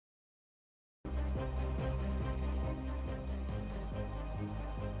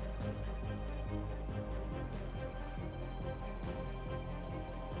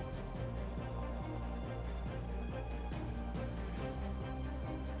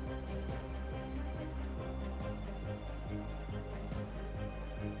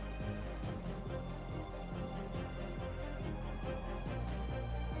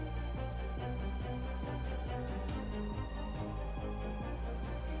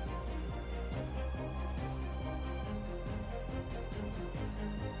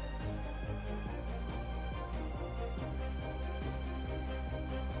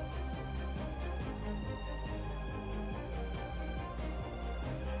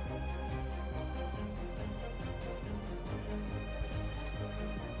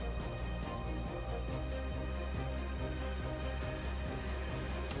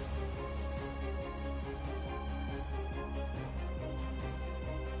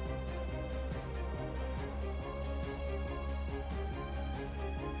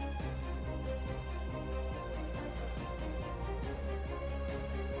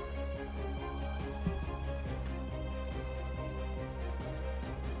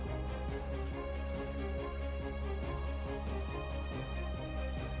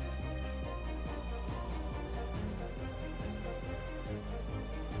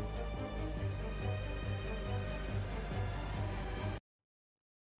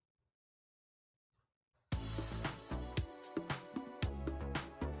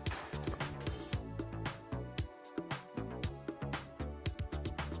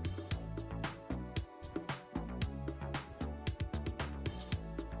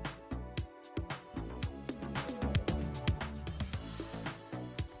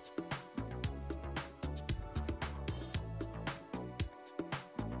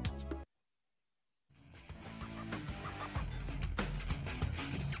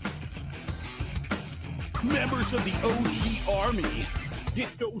members of the OG Army. Get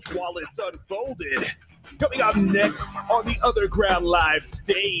those wallets unfolded. Coming up next on the OtherGround live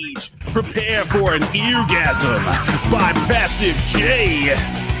stage, prepare for an eargasm by Passive J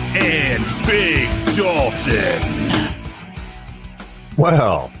and Big Dalton.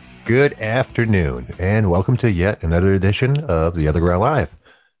 Well, good afternoon, and welcome to yet another edition of the OtherGround Live.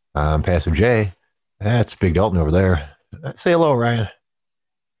 I'm Passive J. That's Big Dalton over there. Say hello, Ryan.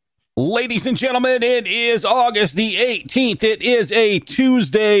 Ladies and gentlemen, it is August the 18th. It is a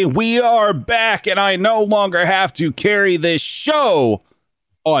Tuesday. We are back, and I no longer have to carry this show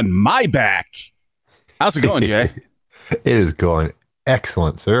on my back. How's it going, Jay? It is going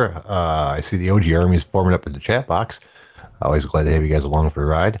excellent, sir. I see the OG Army is forming up in the chat box. Always glad to have you guys along for the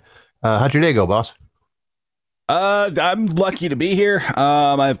ride. How'd your day go, boss? I'm lucky to be here.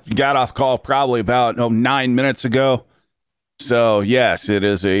 I got off call probably about 9 minutes ago. So, yes, it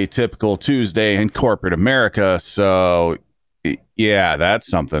is a typical Tuesday in corporate America. So, yeah, that's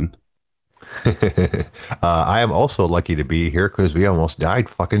something. I am also lucky to be here because we almost died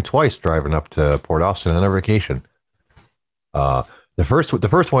fucking twice driving up to Port Austin on a vacation. The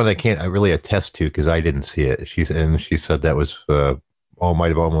first one I really attest to because I didn't see it. She said that was might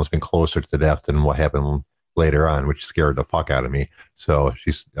have almost been closer to death than what happened later on, which scared the fuck out of me. So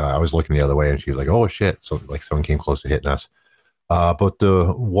I was looking the other way, and she was like, "Oh shit!" So like someone came close to hitting us. But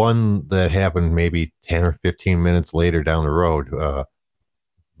the one that happened maybe 10 or 15 minutes later down the road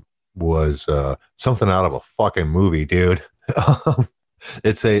was something out of a fucking movie, dude.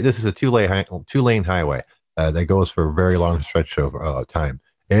 This is a two-lane highway that goes for a very long stretch of time.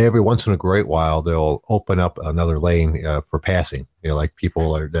 Every once in a great while, they'll open up another lane for passing. Like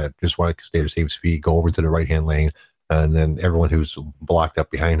people that just want to stay the same speed, go over to the right-hand lane, and then everyone who's blocked up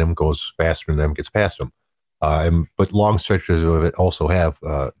behind them goes faster than them, gets past them. But long stretches of it also have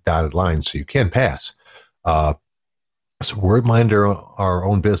dotted lines, so you can pass. So we're minding our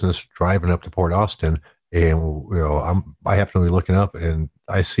own business, driving up to Port Austin, and I happen to be looking up, and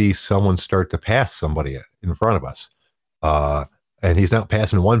I see someone start to pass somebody in front of us. And he's not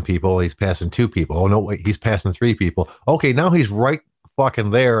passing one people; he's passing two people. Oh no, wait, he's passing three people. Okay, now he's right fucking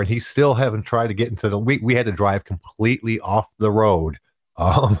there, and he's still haven't tried to get into the. We had to drive completely off the road.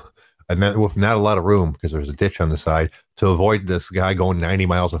 And that with not a lot of room because there's a ditch on the side to avoid this guy going 90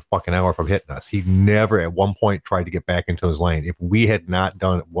 miles a fucking hour from hitting us. He never at one point tried to get back into his lane. If we had not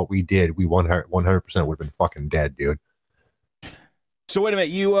done what we did, we 100% would have been fucking dead, dude. So wait a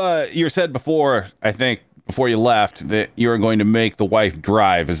minute, you said before, I think before you left, that you were going to make the wife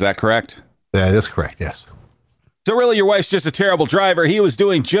drive. Is that correct? That is correct, yes. So really, your wife's just a terrible driver. He was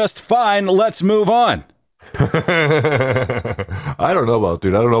doing just fine. Let's move on. I don't know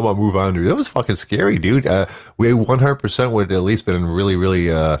about move on, dude. That was fucking scary, dude. We 100% would at least been in really, really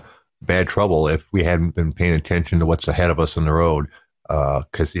bad trouble if we hadn't been paying attention to what's ahead of us in the road.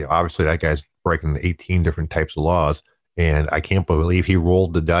 Because obviously that guy's breaking 18 different types of laws, and I can't believe he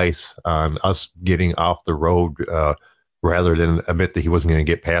rolled the dice on us getting off the road rather than admit that he wasn't going to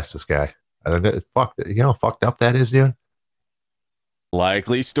get past this guy. Fucked up that is, dude.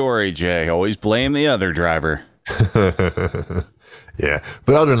 Likely story, Jay. Always blame the other driver. Yeah,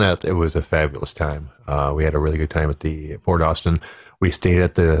 but other than that, it was a fabulous time. We had a really good time at the Port Austin. We stayed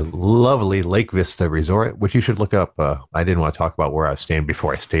at the lovely Lake Vista Resort, which you should look up. I didn't want to talk about where I was staying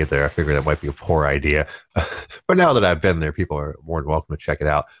before I stayed there. I figured that might be a poor idea. But now that I've been there, people are more than welcome to check it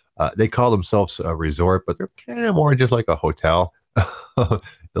out. They call themselves a resort, but they're kind of more just like a hotel.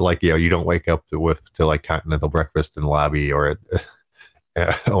 Like, you don't wake up to like continental breakfast in the lobby or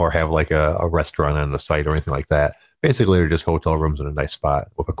have like a restaurant on the site or anything like that. Basically, they're just hotel rooms in a nice spot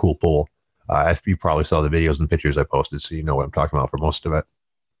with a cool pool. You probably saw the videos and pictures I posted, so you know what I'm talking about for most of it.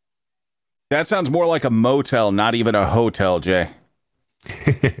 That sounds more like a motel, not even a hotel, Jay.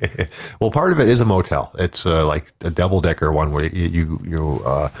 Well, part of it is a motel. It's like a double-decker one where you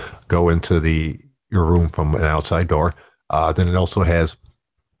go into your room from an outside door. Then it also has,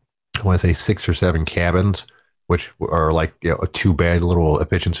 I want to say, 6 or 7 cabins, which are like a 2-bed little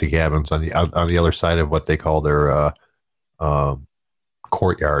efficiency cabins on the other side of what they call their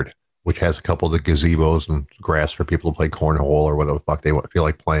courtyard, which has a couple of the gazebos and grass for people to play cornhole or whatever the fuck they feel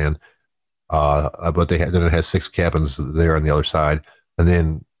like playing. But then it has 6 cabins there on the other side, and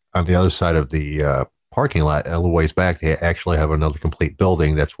then on the other side of the parking lot, a little ways back, they actually have another complete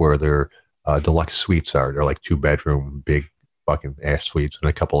building. That's where their deluxe suites are. They're like 2-bedroom, big fucking ass suites, and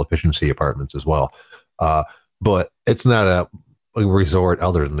a couple efficiency apartments as well. But it's not a resort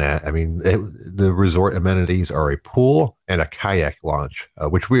other than that. I mean, the resort amenities are a pool and a kayak launch,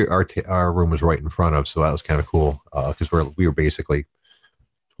 which our room was right in front of, so that was kind of cool because we were basically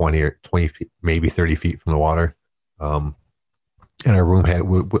 20 feet, maybe 30 feet from the water. And our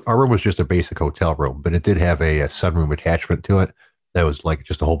room was just a basic hotel room, but it did have a sunroom attachment to it. That was like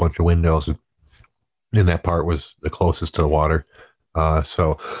just a whole bunch of windows, and that part was the closest to the water.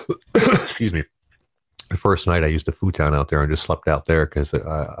 So, excuse me. The first night I used a futon out there and just slept out there because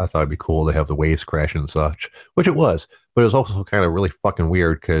I thought it'd be cool to have the waves crash and such, which it was. But it was also kind of really fucking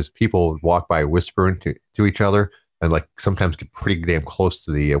weird because people would walk by whispering to each other and like sometimes get pretty damn close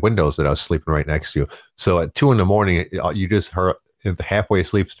to the windows that I was sleeping right next to. So at 2 a.m, you just heard halfway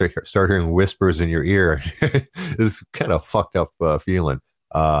asleep start hearing whispers in your ear. It's kind of fucked up feeling.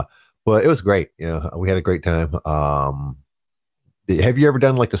 But it was great. You know, we had a great time. Have you ever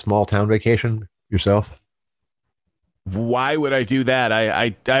done like the small town vacation yourself? Why would I do that?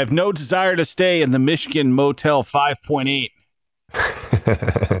 I have no desire to stay in the Michigan Motel 5.8.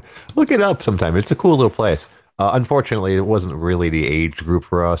 Look it up sometime. It's a cool little place. Unfortunately, it wasn't really the age group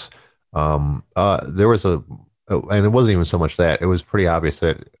for us. There was and it wasn't even so much that. It was pretty obvious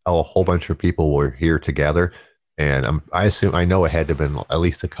that a whole bunch of people were here together. And I know it had to have been at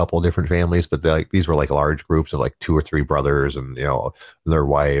least a couple of different families, but these were like large groups of like 2 or 3 brothers and, you know, their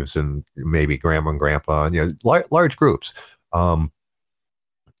wives and maybe grandma and grandpa and, you know, large groups,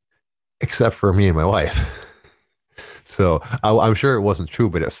 except for me and my wife. So I'm sure it wasn't true,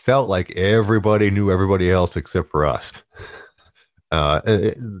 but it felt like everybody knew everybody else except for us.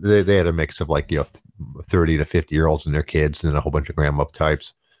 They had a mix of like, you know, 30 to 50-year-olds and their kids and a whole bunch of grandma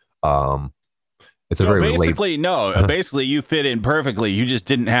types. It's a very basically you fit in perfectly. You just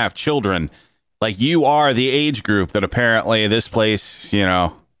didn't have children. Like you are the age group that apparently this place, you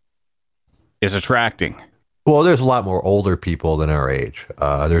know, is attracting. Well, there's a lot more older people than our age.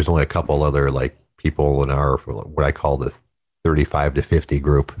 There's only a couple other like people in our what I call the 35 to 50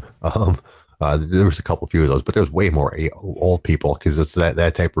 group. There was a few of those, but there's way more old people because it's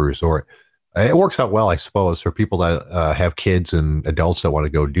that type of resort. It works out well, I suppose, for people that have kids and adults that want to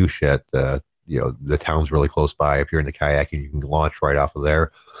go do shit. You know, the town's really close by. If you're into kayaking, you can launch right off of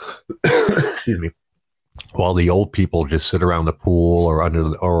there. Excuse me. While the old people just sit around the pool or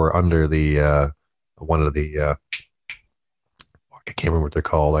under the one of the I can't remember what they're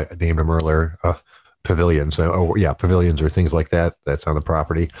called. I named them earlier. Pavilions. Pavilions or things like that. That's on the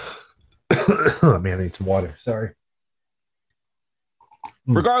property. Oh, man, I need some water. Sorry.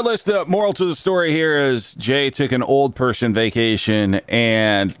 Regardless, the moral to the story here is Jay took an old person vacation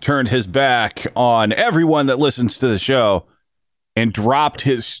and turned his back on everyone that listens to the show and dropped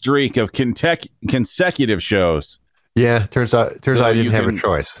his streak of consecutive shows. Yeah, turns out I didn't have a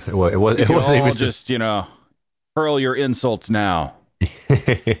choice. It wasn't even just, you know, hurl your insults now.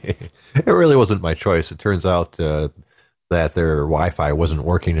 It really wasn't my choice. It turns out that their Wi-Fi wasn't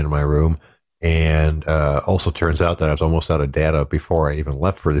working in my room. And also turns out that I was almost out of data before I even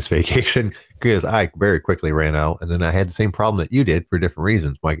left for this vacation because I very quickly ran out. And then I had the same problem that you did for different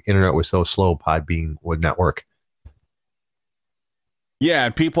reasons. My internet was so slow, Podbean would not work. Yeah,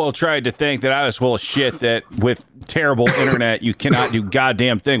 and people tried to think that I was full of shit, that with terrible internet, you cannot do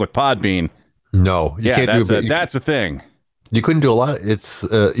goddamn thing with Podbean. No, you can't do it. That's a thing. You couldn't do a lot. It's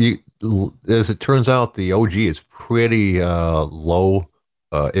as it turns out, the OG is pretty low.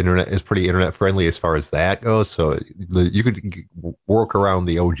 Internet is pretty internet friendly as far as that goes. So you could work around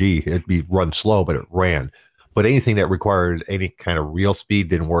the OG. It'd be run slow, but it ran. But anything that required any kind of real speed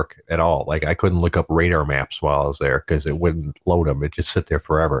didn't work at all. Like I couldn't look up radar maps while I was there because it wouldn't load them. It just sit there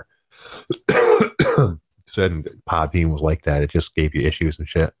forever. So Podbean was like that. It just gave you issues and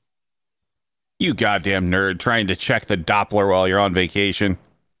shit. You goddamn nerd trying to check the Doppler while you're on vacation.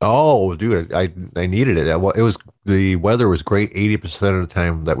 Oh, dude, I needed it. It was the weather was great 80% of the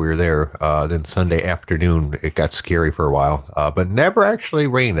time that we were there. Then Sunday afternoon, it got scary for a while, but never actually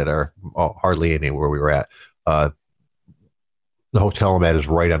rained hardly anywhere we were at. The hotel I'm at is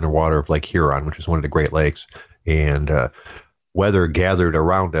right underwater, Lake Huron, which is one of the Great Lakes, and weather gathered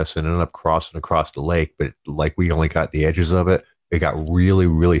around us and ended up crossing across the lake. But like we only got the edges of it. It got really,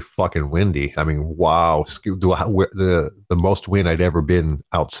 really fucking windy. I mean, wow, the most wind I'd ever been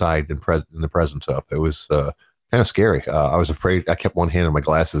outside in the presence of. It was kind of scary. I was afraid. I kept one hand on my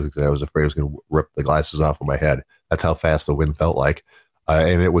glasses because I was afraid I was going to rip the glasses off of my head. That's how fast the wind felt like.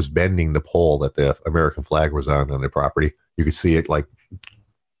 And it was bending the pole that the American flag was on the property. You could see it like,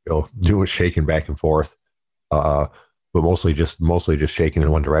 doing shaking back and forth. But mostly just shaking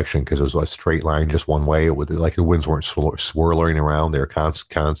in one direction because it was a straight line, just one way. Like the winds weren't swirling around; they were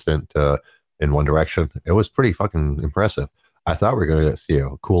constant in one direction. It was pretty fucking impressive. I thought we were going to see a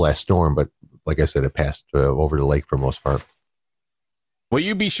cool ass storm, but like I said, it passed over the lake for the most part. Well,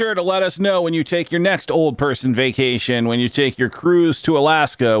 you be sure to let us know when you take your next old person vacation, when you take your cruise to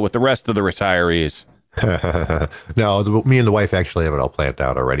Alaska with the rest of the retirees. No, me and the wife actually have it all planned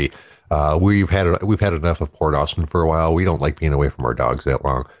out already. We've had enough of Port Austin for a while. We don't like being away from our dogs that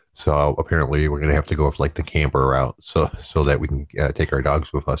long. So apparently we're gonna have to go for like the camper route, so that we can take our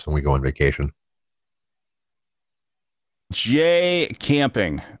dogs with us when we go on vacation. Jay,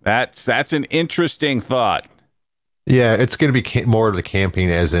 camping. That's an interesting thought. Yeah, it's going to be more of the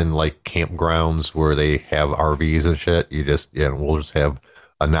camping, as in like campgrounds where they have RVs and shit. We'll just have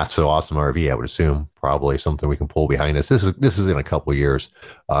a not so awesome RV, I would assume, probably something we can pull behind us. This is in a couple of years.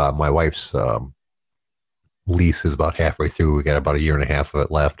 My wife's lease is about halfway through. We got about a year and a half of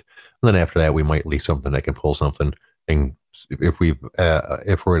it left. And then after that, we might lease something that can pull something. And if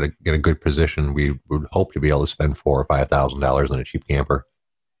we're in a good position, we would hope to be able to spend $4,000 or $5,000 on a cheap camper.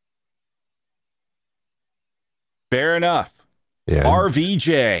 Fair enough. Yeah.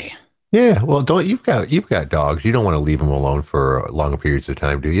 RVJ. Yeah, well, don't you've got dogs. You don't want to leave them alone for longer periods of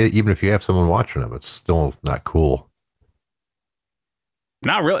time, do you? Even if you have someone watching them, it's still not cool.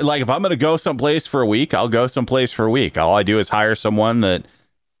 Not really. Like if I'm going to go someplace for a week, I'll go someplace for a week. All I do is hire someone that,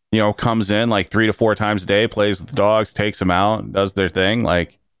 comes in like 3 to 4 times a day, plays with the dogs, takes them out, does their thing.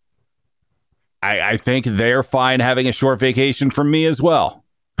 Like I think they're fine having a short vacation from me as well.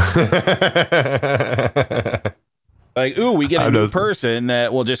 Like, ooh, we get a new person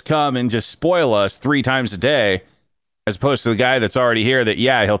that will just come and just spoil us 3 times a day, as opposed to the guy that's already here that,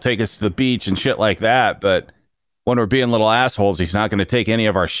 yeah, he'll take us to the beach and shit like that. But when we're being little assholes, he's not going to take any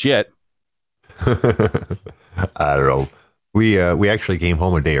of our shit. I don't know. We actually came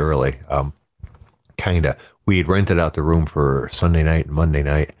home a day early. Kinda. We had rented out the room for Sunday night and Monday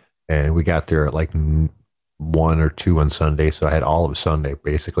night, and we got there at like 1 or 2 on Sunday. So I had all of Sunday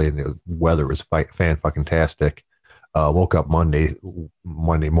basically, and the weather was fan-fucking-tastic. Woke up Monday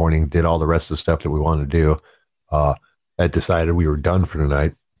morning, did all the rest of the stuff that we wanted to do. I decided we were done for the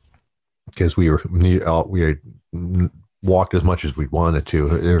night because we had walked as much as we wanted to.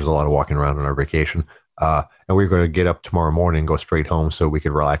 There was a lot of walking around on our vacation, and we were going to get up tomorrow morning and go straight home so we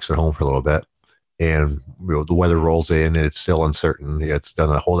could relax at home for a little bit. And the weather rolls in, and it's still uncertain. It's done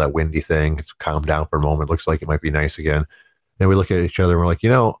a whole that windy thing. It's calmed down for a moment. Looks like it might be nice again. Then we look at each other and we're like,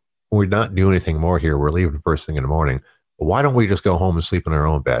 we're not doing anything more here. We're leaving first thing in the morning. Why don't we just go home and sleep in our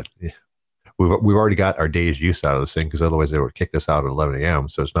own bed? We've already got our day's use out of this thing, because otherwise they would kick us out at 11 a.m.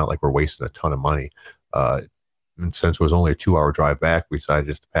 So it's not like we're wasting a ton of money. And since it was only a 2-hour drive back, we decided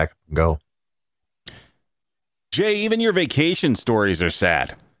just to pack up and go. Jay, even your vacation stories are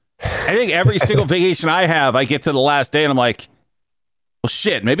sad. I think every single vacation I have, I get to the last day and I'm like, well,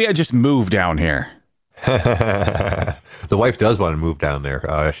 shit, maybe I just moved down here. The wife does want to move down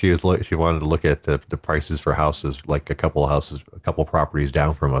there. She wanted to look at the prices for houses, like a couple properties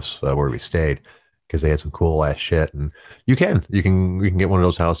down from us where we stayed, because they had some cool ass shit. And you can get one of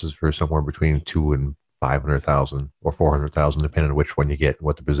those houses for somewhere between 2 and 500,000 or 400,000, depending on which one you get,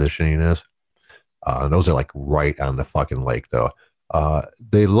 what the positioning is. And those are like right on the fucking lake, though.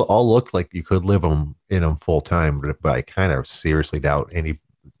 They all look like you could live in them full time, but I kind of seriously doubt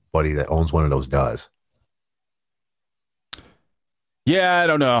anybody that owns one of those does. Yeah, I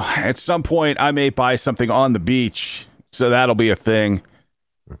don't know. At some point, I may buy something on the beach, so that'll be a thing.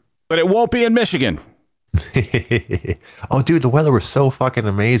 But it won't be in Michigan. Oh, dude, the weather was so fucking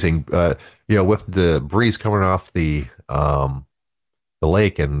amazing. With the breeze coming off the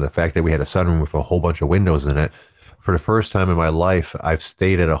lake, and the fact that we had a sunroom with a whole bunch of windows in it. For the first time in my life, I've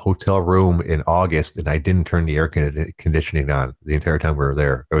stayed at a hotel room in August, and I didn't turn the air conditioning on the entire time we were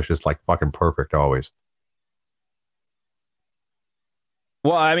there. It was just like fucking perfect always.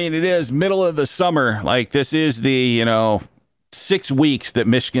 Well, I mean, it is middle of the summer. Like, this is the, 6 weeks that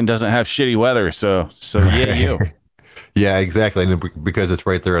Michigan doesn't have shitty weather. So yeah, you. Yeah, exactly. And because it's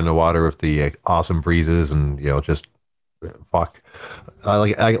right there in the water with the awesome breezes, and just fuck.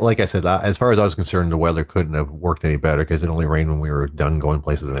 Like I said, as far as I was concerned, the weather couldn't have worked any better, because it only rained when we were done going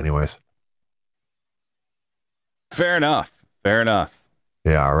places anyways. Fair enough.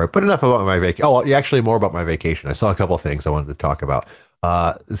 Yeah, all right. But enough about my vacation. Oh, actually, more about my vacation. I saw a couple of things I wanted to talk about.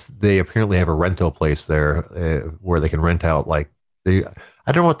 They apparently have a rental place there where they can rent out I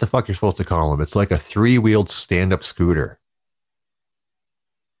don't know what the fuck you're supposed to call them. It's like a 3-wheeled stand-up scooter.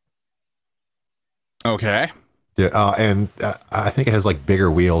 Okay. Yeah, and I think it has like bigger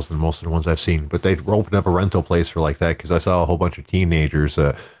wheels than most of the ones I've seen. But they opened up a rental place for like that, because I saw a whole bunch of teenagers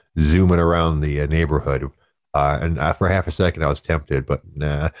zooming around the neighborhood. And for half a second, I was tempted, but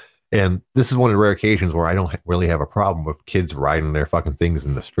nah. And this is one of the rare occasions where I don't really have a problem with kids riding their fucking things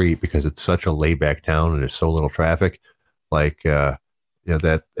in the street, because it's such a laid back town and there's so little traffic. Like,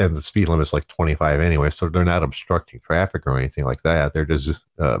 that, and the speed limit's like 25 anyway, so they're not obstructing traffic or anything like that. They're just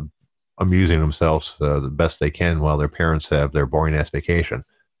amusing themselves the best they can while their parents have their boring ass vacation.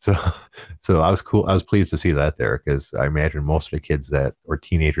 So, so I was pleased to see that there, because I imagine most of the kids that or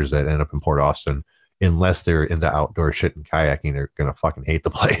teenagers that end up in Port Austin, unless they're into outdoor shit and kayaking, they're gonna fucking hate the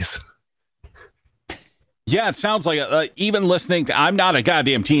place. Yeah, it sounds like even listening to, I'm not a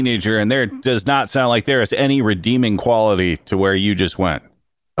goddamn teenager, and there does not sound like there is any redeeming quality to where you just went.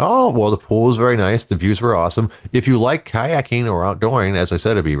 Oh, well, the pool was very nice. The views were awesome. If you like kayaking or outdooring, as I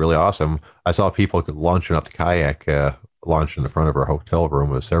said, it'd be really awesome. I saw people launching up the kayak, launch in the front of our hotel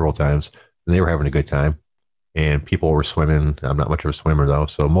room several times, and they were having a good time. And people were swimming. I'm not much of a swimmer, though.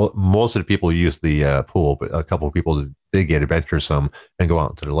 So most of the people use the pool, but a couple of people did get adventuresome and go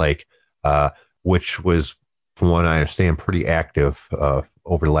out into the lake, which was, from what I understand, pretty active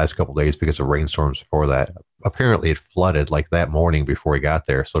over the last couple of days because of rainstorms before that. Apparently, it flooded like that morning before he got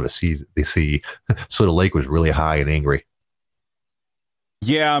there. So so the lake was really high and angry.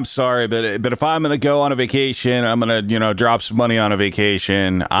 Yeah, I'm sorry, but if I'm gonna go on a vacation, I'm gonna drop some money on a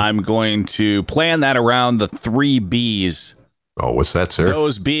vacation. I'm going to plan that around the three B's. Oh, what's that, sir?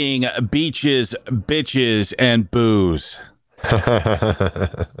 Those being beaches, bitches, and booze.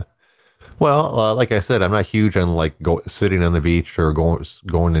 Well, like I said, I'm not huge on like sitting on the beach or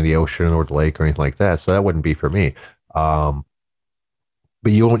going to the ocean or the lake or anything like that. So that wouldn't be for me. Um,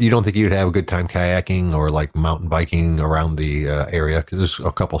 but you don't think you'd have a good time kayaking or like mountain biking around the area? Because there's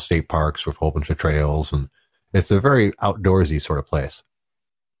a couple state parks with a whole bunch of trails, and it's a very outdoorsy sort of place.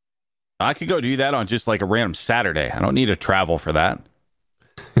 I could go do that on just like a random Saturday. I don't need to travel for that.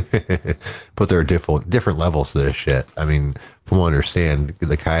 But there are different levels to this shit. I mean, from what I understand,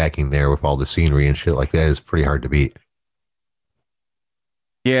 the kayaking there with all the scenery and shit like that is pretty hard to beat.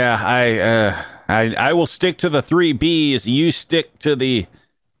 Yeah, I will stick to the three B's. You stick to the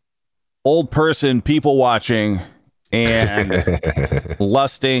old person people watching and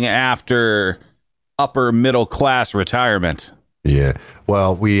lusting after upper middle class retirement. Yeah.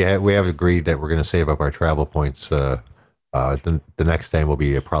 Well, we have agreed that we're going to save up our travel points. The next time will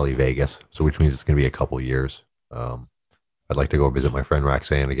be probably Vegas, so which means it's going to be a couple years. I'd like to go visit my friend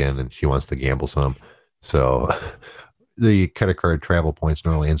Roxanne again, and she wants to gamble some. So the credit card travel points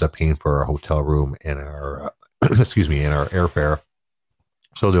normally ends up paying for our hotel room and our excuse me, and our airfare.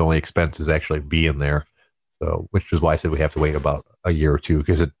 So the only expense is actually being there. So, which is why I said we have to wait about a year or two,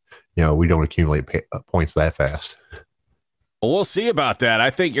 because we don't accumulate points that fast. Well, we'll see about that. I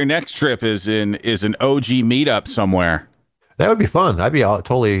think your next trip is an OG meetup somewhere. That would be fun. I'd be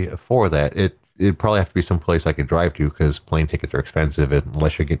totally for that. It'd probably have to be someplace I could drive to, because plane tickets are expensive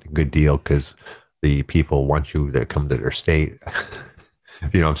unless you get a good deal, because the people want you to come to their state.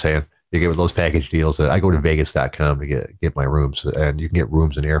 You know what I'm saying? You get with those package deals. I go to Vegas.com to get my rooms, and you can get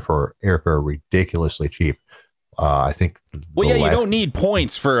rooms and airfare ridiculously cheap. I think. Well, yeah, you don't need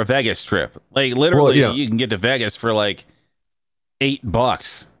points for a Vegas trip. Like literally, you can get to Vegas for like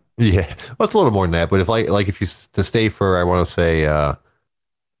 $8. Yeah, well, it's a little more than that. But if you to stay for, I want to say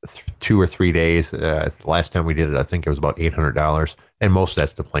 2 or 3 days. Last time we did it, I think it was about $800, and most of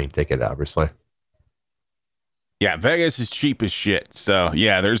that's the plane ticket, obviously. Yeah, Vegas is cheap as shit. So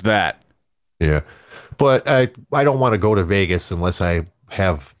yeah, there's that. Yeah, but I don't want to go to Vegas unless I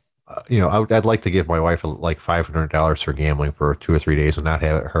have, I'd like to give my wife like $500 for gambling for 2 or 3 days and not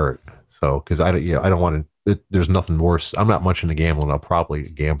have it hurt. So because I don't want to. There's nothing worse. I'm not much into gambling. I'll probably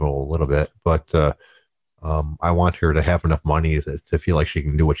gamble a little bit, but I want her to have enough money to feel like she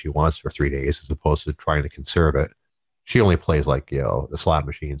can do what she wants for 3 days, as opposed to trying to conserve it. She only plays like the slot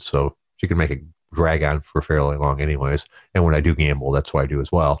machines, so she can make it drag on for fairly long, anyways. And when I do gamble, that's what I do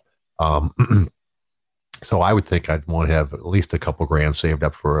as well. So I would think I'd want to have at least a couple grand saved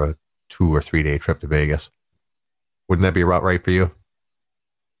up for a 2 or 3 day trip to Vegas. Wouldn't that be about right for you?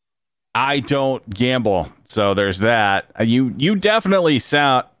 I don't gamble, so there's that. You definitely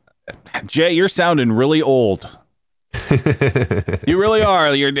sound, Jay. You're sounding really old. You really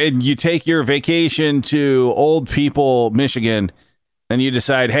are. You take your vacation to Old People, Michigan, and you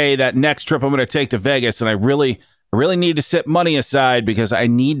decide, hey, that next trip I'm going to take to Vegas, and I really need to set money aside because I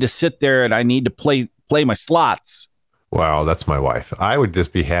need to sit there and I need to play my slots. Wow, that's my wife. I would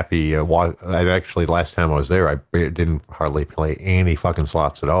just be happy. Last time I was there, I didn't hardly play any fucking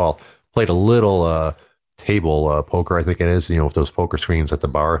slots at all. Played a little table poker, I think it is, with those poker screens at the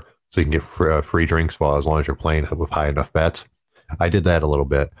bar, so you can get free drinks as long as you're playing with high enough bets. I did that a little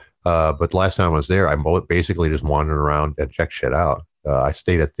bit. But last time I was there, I basically just wandered around and checked shit out. I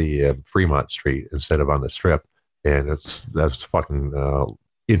stayed at the Fremont Street instead of on the Strip, and that's a fucking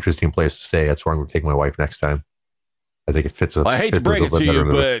interesting place to stay. That's where I'm going to take my wife next time. I think it fits up. Well, I hate to break it to you,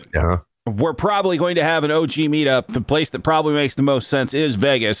 but we're probably going to have an OG meetup. The place that probably makes the most sense is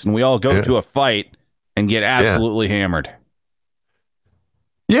Vegas, and we all go to a fight and get absolutely hammered.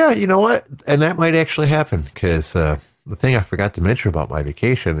 Yeah, you know what? And that might actually happen because the thing I forgot to mention about my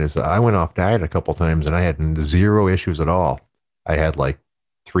vacation is I went off diet a couple times and I had zero issues at all. I had like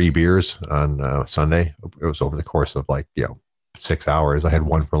 3 beers on Sunday. It was over the course of 6 hours. I had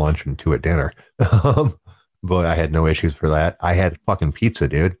 1 for lunch and 2 at dinner. But I had no issues for that. I had fucking pizza,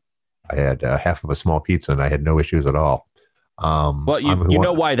 dude. I had half of a small pizza and I had no issues at all. Well, you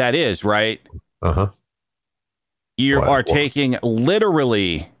know why that is, right? Uh-huh. You are taking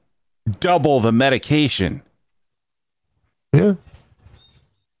literally double the medication. Yeah.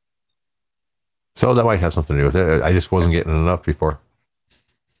 So that might have something to do with it. I just wasn't getting enough before.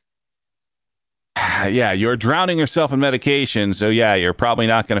 Yeah, you're drowning yourself in medication. So yeah, you're probably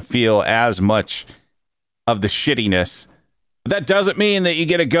not going to feel as much of the shittiness. But that doesn't mean that you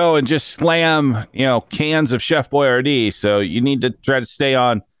get to go and just slam, cans of Chef Boyardee. So you need to try to stay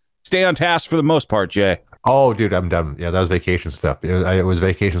on task for the most part, Jay. Oh, dude, I'm done. Yeah, that was vacation stuff. It was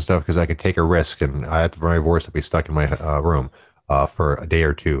vacation stuff because I could take a risk, and I had to my worst to be stuck in my room for a day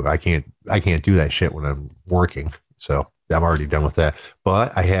or two. I can't do that shit when I'm working. So I'm already done with that.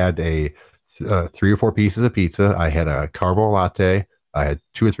 But I had a 3 or 4 pieces of pizza. I had a caramel latte. I had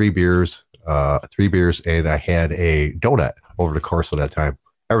 2 or 3 beers, and I had a donut over the course of that time.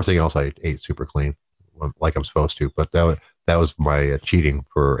 Everything else I ate super clean, like I'm supposed to. But that was my cheating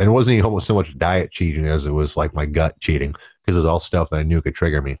and it wasn't even almost so much diet cheating as it was like my gut cheating because it was all stuff that I knew could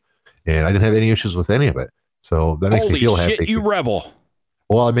trigger me, and I didn't have any issues with any of it. So that makes me feel happy. Holy shit, you rebel!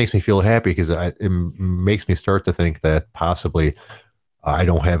 Well, it makes me feel happy because it makes me start to think that possibly I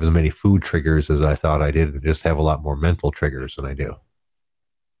don't have as many food triggers as I thought I did. I just have a lot more mental triggers than I do.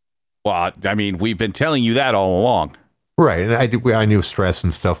 Well, I mean, we've been telling you that all along. Right, and I knew stress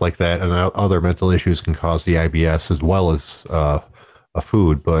and stuff like that, and other mental issues can cause the IBS as well as a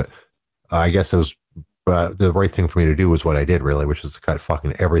food. But I guess it was the right thing for me to do was what I did, really, which is to cut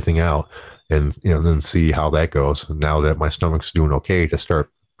fucking everything out, and then see how that goes. Now that my stomach's doing okay, to start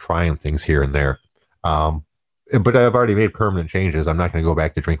trying things here and there. But I've already made permanent changes. I'm not going to go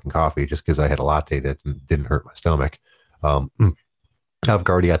back to drinking coffee just because I had a latte that didn't hurt my stomach. I've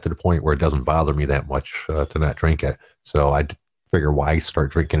already got to the point where it doesn't bother me that much to not drink it. So I figure why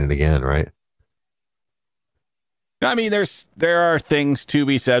start drinking it again, right? I mean, there are things to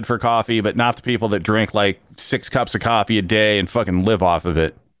be said for coffee, but not the people that drink like 6 cups of coffee a day and fucking live off of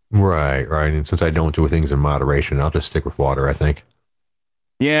it. Right. And since I don't do things in moderation, I'll just stick with water, I think.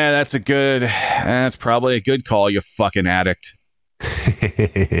 Yeah, that's probably a good call, you fucking addict.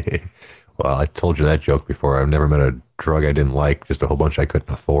 Well, I told you that joke before. I've never met a drug I didn't like, just a whole bunch I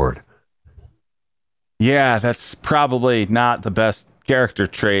couldn't afford. Yeah, that's probably not the best character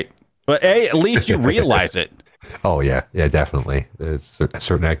trait. But hey, at least you realize it. Oh, yeah, definitely. It's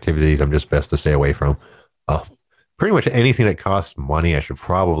certain activities I'm just best to stay away from. Pretty much anything that costs money, I should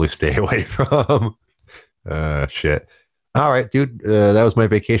probably stay away from. Shit. All right, dude. That was my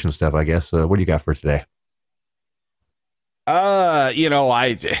vacation stuff, I guess. What do you got for today? I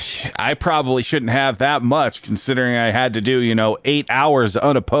probably shouldn't have that much considering I had to do, 8 hours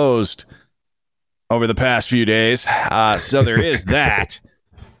unopposed over the past few days. So there is that.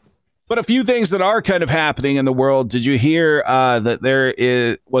 But a few things that are kind of happening in the world. Did you hear that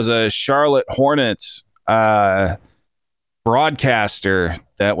there was a Charlotte Hornets broadcaster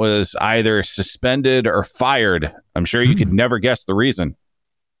that was either suspended or fired? I'm sure you could never guess the reason.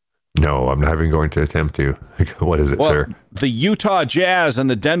 No, I'm not even going to attempt to. What is it, sir? The Utah Jazz and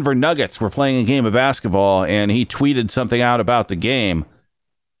the Denver Nuggets were playing a game of basketball, and he tweeted something out about the game.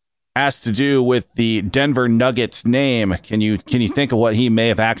 Has to do with the Denver Nuggets name. Can you think of what he may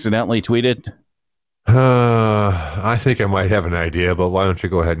have accidentally tweeted? I think I might have an idea, but why don't you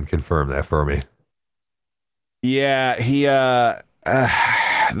go ahead and confirm that for me? Yeah, he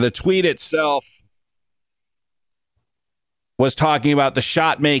the tweet itself was talking about the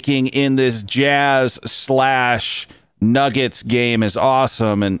shot making in this Jazz / Nuggets game is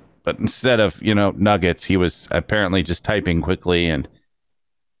awesome, but instead of Nuggets, he was apparently just typing quickly and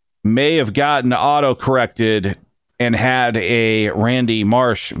may have gotten auto-corrected and had a Randy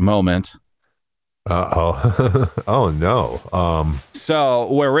Marsh moment. Uh-oh. Oh, no.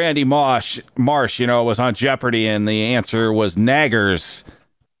 So where Randy Marsh, was on Jeopardy and the answer was naggers.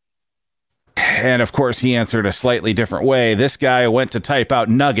 And of course, he answered a slightly different way. This guy went to type out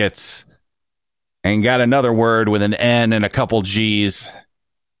nuggets and got another word with an N and a couple G's.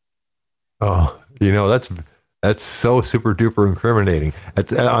 Oh, that's so super duper incriminating.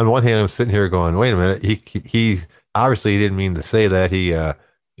 On one hand, I'm sitting here going, wait a minute. obviously he didn't mean to say that he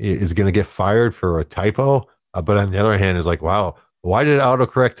is going to get fired for a typo. But on the other hand, is like, wow, why did it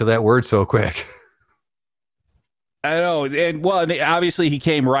autocorrect to that word so quick? I know, and well, and obviously he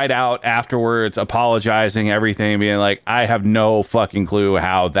came right out afterwards, apologizing, everything, being like, "I have no fucking clue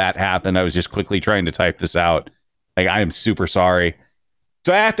how that happened. I was just quickly trying to type this out. Like, I am super sorry."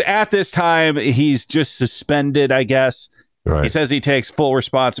 So at this time, he's just suspended, I guess. He Right. says he takes full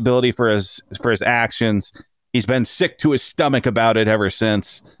responsibility for his actions. He's been sick to his stomach about it ever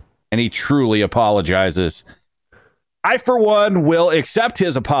since, and he truly apologizes. I, for one, will accept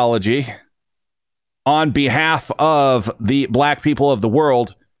his apology on behalf of the black people of the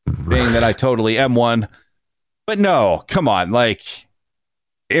world, being that I totally am one. But no, come on. Like,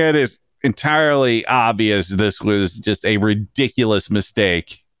 it is entirely obvious this was just a ridiculous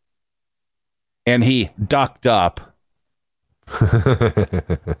mistake. And he ducked up.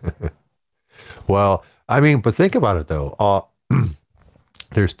 Well, I mean, but think about it though.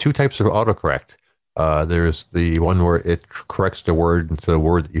 There's two types of autocorrect. There's the one where it corrects the word into the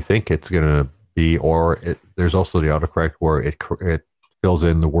word that you think it's going to be, or there's also the autocorrect where it fills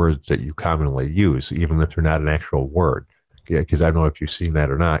in the words that you commonly use, even if they're not an actual word. Because I don't know if you've seen that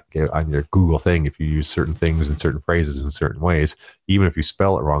or not on your Google thing. If you use certain things and certain phrases in certain ways, even if you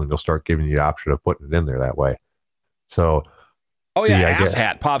spell it wrong, they'll start giving you the option of putting it in there that way. So, Oh, yeah. yeah, I Ass guess.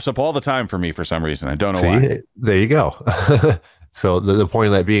 hat pops up all the time for me for some reason. I don't know why. See, there you go. So the point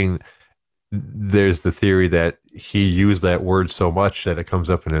of that being, there's the theory that he used that word so much that it comes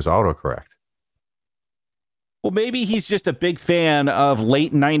up in his autocorrect. Well, maybe he's just a big fan of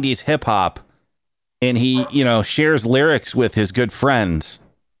late 90s hip hop and he, shares lyrics with his good friends.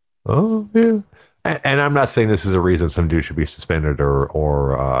 Oh, yeah. And I'm not saying this is a reason some dude should be suspended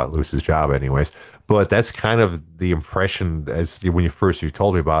or lose his job, anyways. But that's kind of the impression as when you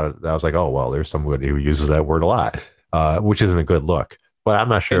told me about it. I was like, oh well, there's somebody who uses that word a lot, which isn't a good look. But I'm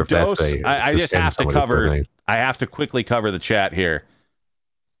not sure And if that's Dose, a I just suspend have to somebody for cover. anything. I have to quickly cover the chat here.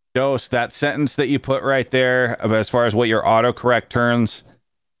 Dose, that sentence that you put right there, as far as what your autocorrect turns,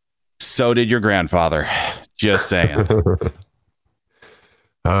 so did your grandfather. Just saying.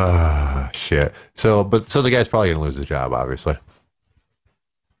 Ah, shit. So the guy's probably gonna lose his job, obviously.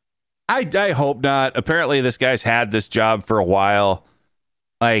 I hope not. Apparently, this guy's had this job for a while.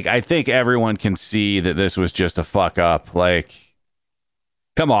 Like, I think everyone can see that this was just a fuck up. Like,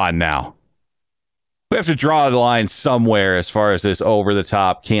 come on now. We have to draw the line somewhere as far as this over the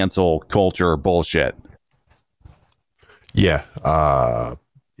top cancel culture bullshit. Yeah.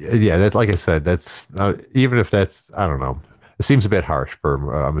 Yeah. That's like I said. That's even if that's I don't know. It seems a bit harsh for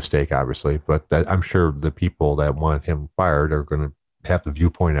a mistake, obviously, but I'm sure the people that want him fired are going to have the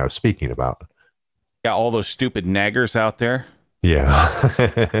viewpoint I was speaking about. Yeah, all those stupid naggers out there. Yeah.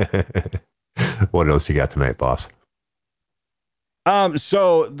 What else you got tonight, boss?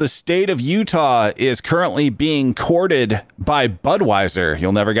 So the state of Utah is currently being courted by Budweiser.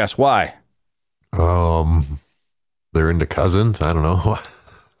 You'll never guess why. Um, they're into cousins. I don't know.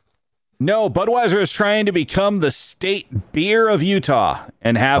 No, Budweiser is trying to become the state beer of Utah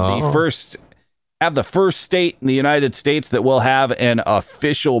and have Oh. the first state in the United States that will have an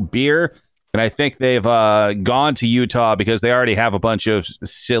official beer. And I think they've gone to Utah because they already have a bunch of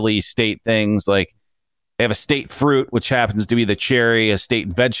silly state things. Like they have a state fruit, which happens to be the cherry, a state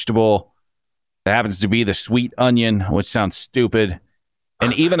vegetable that happens to be the sweet onion, which sounds stupid,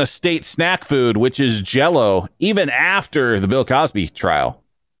 and even a state snack food, which is Jell-O, even after the Bill Cosby trial.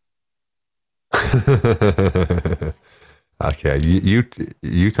 Okay,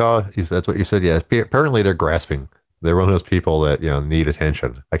 Utah. That's what you said. Yeah. Apparently, they're grasping. They're one of those people that need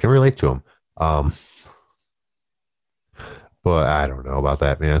attention. I can relate to them. Um, but I don't know about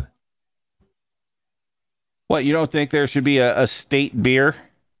that, man. What, you don't think there should be a state beer?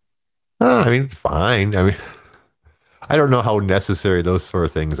 I mean, fine. I mean, I don't know how necessary those sort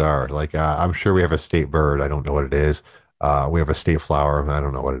of things are. Like, I'm sure we have a state bird. I don't know what it is. We have a state flower. I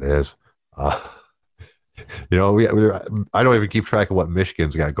don't know what it is. Uh, I don't even keep track of what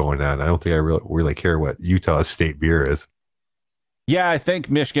Michigan's got going on. I don't think I really care what Utah's state beer is. Yeah, I think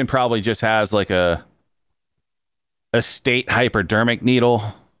Michigan probably just has like a state hypodermic needle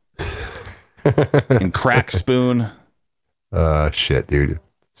and crack spoon. Shit, dude.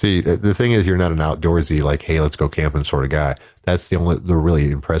 See, the thing is, you're not an outdoorsy, like, hey, let's go camping sort of guy. That's the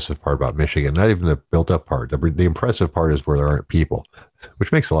really impressive part about Michigan. Not even the built up part. The impressive part is where there aren't people,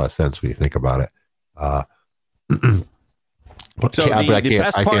 which makes a lot of sense when you think about it. So the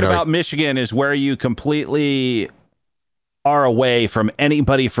best part about Michigan is where you completely are away from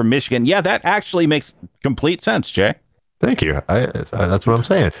anybody from Michigan. Yeah, that actually makes complete sense, Jay. Thank you. That's what I'm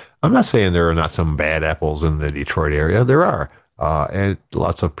saying. I'm not saying there are not some bad apples in the Detroit area. There are, and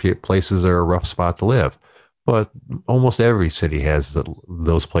lots of places are a rough spot to live. But almost every city has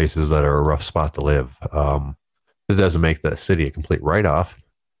those places that are a rough spot to live. It doesn't make the city a complete write-off.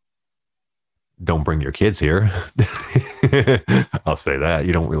 Don't bring your kids here. I'll say that.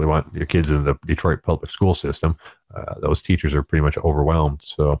 You don't really want your kids in the Detroit public school system. Those teachers are pretty much overwhelmed.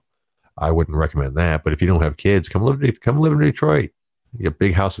 So I wouldn't recommend that. But if you don't have kids, come live in Detroit. You get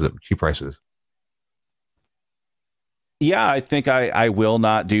big houses at cheap prices. Yeah, I think I will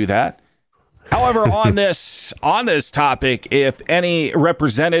not do that. However, on this topic, if any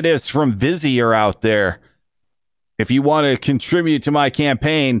representatives from Vizzy are out there, if you want to contribute to my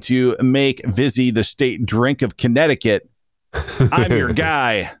campaign to make Vizzy the state drink of Connecticut, I'm your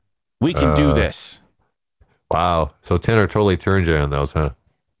guy. We can do this. Wow. So Tanner totally turned you on those, huh?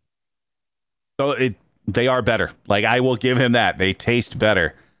 So they are better. Like, I will give him that. They taste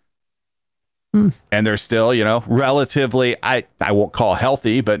better. And they're still, relatively, I won't call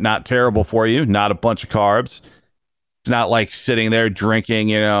healthy, but not terrible for you. Not a bunch of carbs. It's not like sitting there drinking,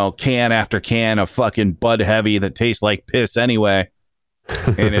 can after can of fucking Bud Heavy that tastes like piss anyway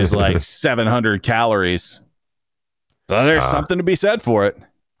and is like 700 calories. So there's something to be said for it.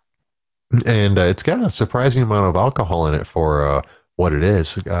 And it's got a surprising amount of alcohol in it for what it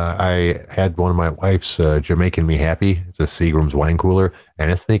is. I had one of my wife's Jamaican Me Happy. It's a Seagram's wine cooler, and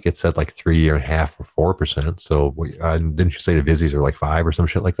I think it's at like 3.5 or 4%. So didn't you say the Vizzies are like 5 or some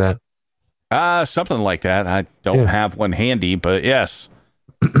shit like that? Something like that. I don't have one handy, but yes.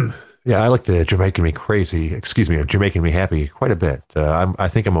 Yeah, I like the Jamaican Me Happy quite a bit. I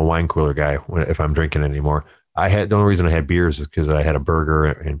think I'm a wine cooler guy if I'm drinking anymore. The only reason I had beers is because I had a burger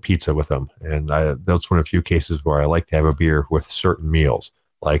and pizza with them, and that's one of the few cases where I like to have a beer with certain meals.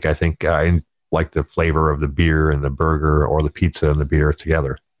 Like I think I like the flavor of the beer and the burger, or the pizza and the beer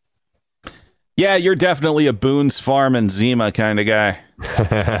together. Yeah, you're definitely a Boone's Farm and Zima kind of guy.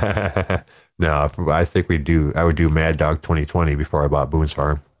 No, I think I would do Mad Dog 2020 before I bought Boone's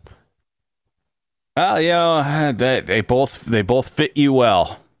Farm. Well, they both fit you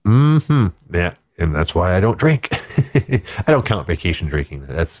well. Mm-hmm. Yeah, and that's why I don't drink. I don't count vacation drinking.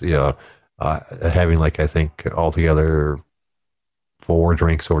 That's having I think altogether 4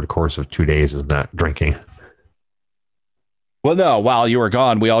 drinks over the course of 2 days is not drinking. Well, no, while you were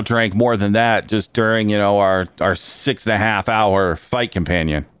gone, we all drank more than that just during, our 6.5 hour fight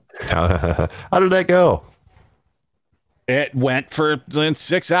companion. How did that go? It went for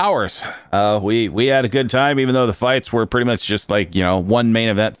 6 hours. We had a good time, even though the fights were pretty much just one main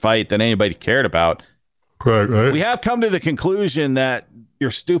event fight that anybody cared about. Right. We have come to the conclusion that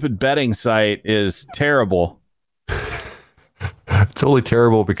your stupid betting site is terrible. It's only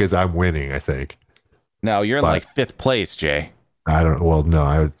terrible because I'm winning, I think. No, you're in 5th place, Jay. I don't. Well,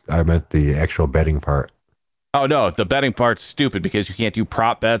 no, I meant the actual betting part. Oh no, the betting part's stupid because you can't do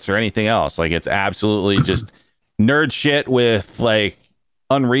prop bets or anything else. It's absolutely just nerd shit with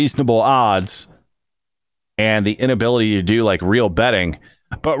unreasonable odds and the inability to do real betting.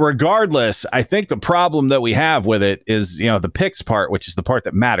 But regardless, I think the problem that we have with it is, the picks part, which is the part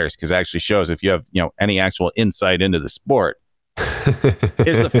that matters because it actually shows if you have, any actual insight into the sport,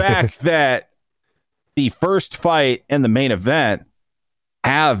 is the fact that the first fight and the main event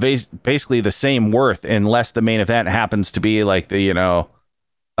have basically the same worth unless the main event happens to be the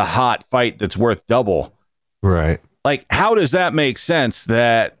hot fight that's worth double. Right. How does that make sense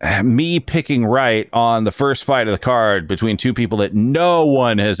that me picking right on the first fight of the card between two people that no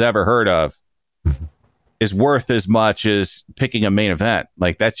one has ever heard of is worth as much as picking a main event?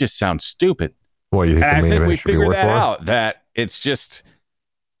 That just sounds stupid. Well, you think the main event should be worth more? I think we figured that out, that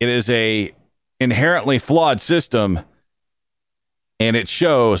it is a inherently flawed system, and it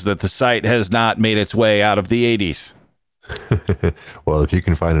shows that the site has not made its way out of the 80s. Well, if you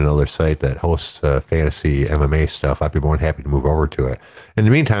can find another site that hosts fantasy MMA stuff, I'd be more than happy to move over to it. In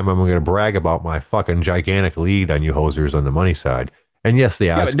the meantime, I'm going to brag about my fucking gigantic lead on you hosers on the money side. And yes,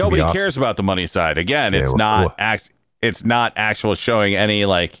 the odds. But nobody cares about the money side. Again, it's not actual showing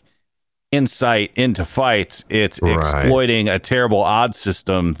any insight into fights. It's exploiting a terrible odds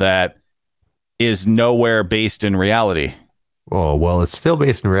system that is nowhere based in reality. Oh, well, it's still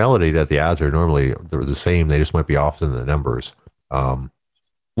based in reality that the odds are normally the same. They just might be off in the numbers. They're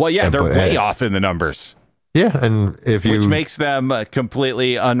way off in the numbers. Yeah, and which makes them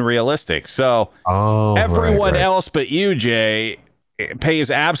completely unrealistic. So everyone else but you, Jay, pays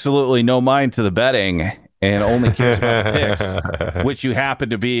absolutely no mind to the betting and only cares about the picks, which you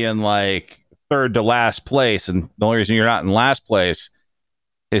happen to be in 3rd to last place. And the only reason you're not in last place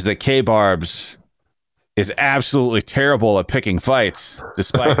is that K-Barbs is absolutely terrible at picking fights,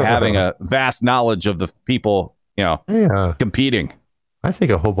 despite having a vast knowledge of the people, Yeah. competing. I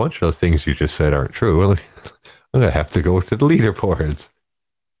think a whole bunch of those things you just said aren't true. I'm going to have to go to the leaderboards.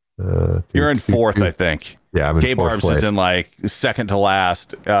 You're in fourth, I think. Yeah, I'm in fourth K-Barbs place. is in like second to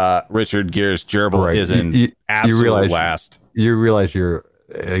last. Richard Gere's Gerbil Right. is in You absolute last. You realize you're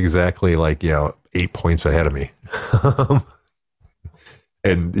exactly 8 points ahead of me.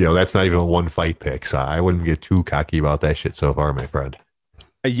 And, that's not even a one fight pick. So I wouldn't get too cocky about that shit so far, my friend.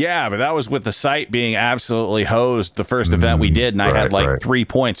 Yeah, but that was with the site being absolutely hosed the first event we did, and I had 3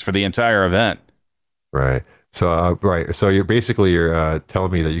 points for the entire event. Right. So, So you're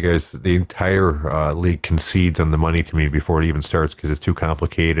telling me that you guys, the entire league concedes on the money to me before it even starts because it's too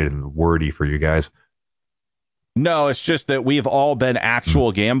complicated and wordy for you guys. No, it's just that we've all been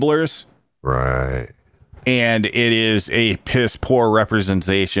actual gamblers. Right. And it is a piss poor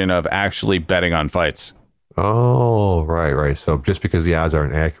representation of actually betting on fights. Oh, right. So just because the odds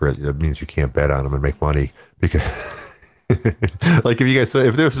aren't accurate, that means you can't bet on them and make money. Because,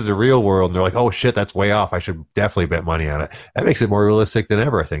 if this is a real world and they're like, oh shit, that's way off, I should definitely bet money on it. That makes it more realistic than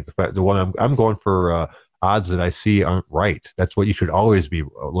ever. I think the one I'm going for odds that I see aren't right. That's what you should always be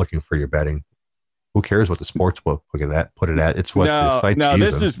looking for your betting. Who cares what the sports book put it at? It's what the site's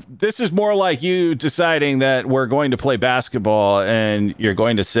using. This is more like you deciding that we're going to play basketball and you're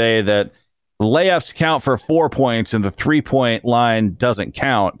going to say that layups count for 4 points and the 3-point line doesn't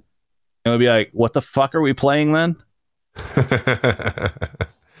count. And it'll be like, what the fuck are we playing then?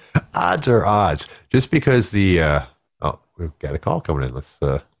 Odds are odds. Just because we've got a call coming in. Let's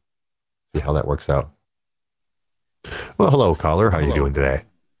see how that works out. Well, hello, caller. How you doing today?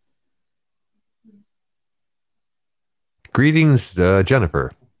 Greetings,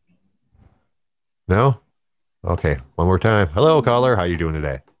 Jennifer. No? Okay, one more time. Hello, caller. How you doing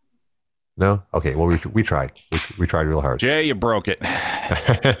today? No? Okay, well, we tried. We tried real hard. Jay, you broke it.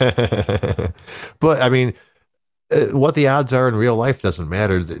 But, I mean, what the odds are in real life doesn't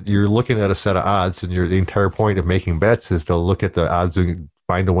matter. You're looking at a set of odds, and the entire point of making bets is to look at the odds and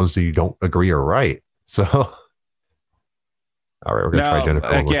find the ones that you don't agree are right. So... All right, we're going to try Jennifer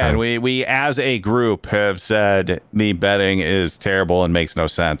one more time. Again, we as a group have said the betting is terrible and makes no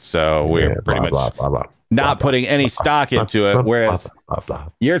sense. So we're pretty much not putting any stock into it. Whereas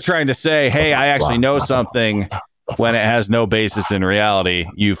you're trying to say, hey, I actually know something when it has no basis in reality,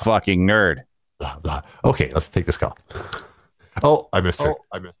 you fucking nerd. Okay, let's take this call. Oh, I missed her.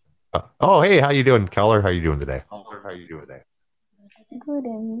 Oh, hey, how you doing, caller? How you doing today? Good,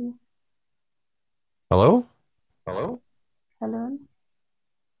 and Hello? hello.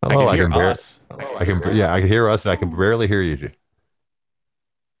 Hello, I can hear us. I can hear us, and I can barely hear you.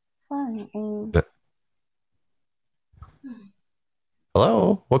 Fine.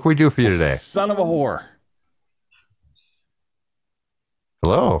 Hello? What can we do for you today? Son of a whore.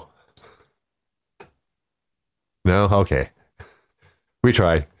 Hello? No? Okay. We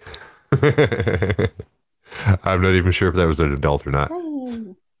tried. I'm not even sure if that was an adult or not.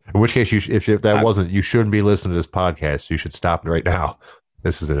 In which case, if that wasn't, you shouldn't be listening to this podcast. You should stop right now.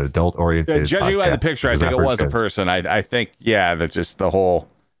 This is an adult-oriented Judging by the picture, I think it was a person. I think, that just the whole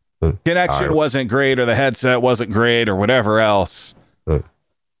connection wasn't great, or the headset wasn't great, or whatever else.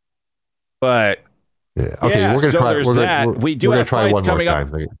 But yeah, okay, we're gonna try. We do have try fights one more coming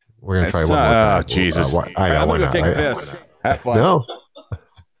time. up. We're gonna try one more time. Oh, Jesus! I know. I'm Why gonna not? take a piss. Have fun. No.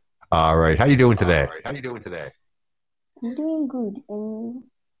 All right. How you doing today? I'm doing good.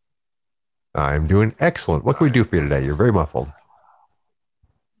 I'm doing excellent. What can we do for you today? You're very muffled.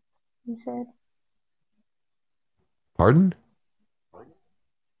 You said Pardon?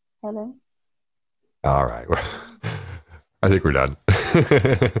 hello. All right. I think we're done.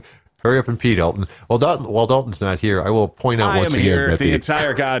 Hurry up and pee, Dalton. While Dalton's not here, I will point out once again. I am here the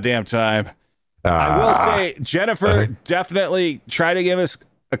entire goddamn time. I will say, Jennifer, definitely try to give us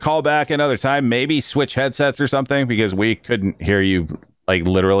a call back another time. Maybe switch headsets or something, because we couldn't hear you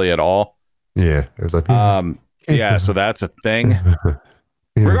literally at all. Yeah. So that's a thing.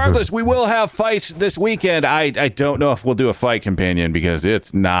 Regardless, we will have fights this weekend. I don't know if we'll do a fight companion, because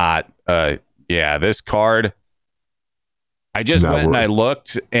it's not this card. I just went and I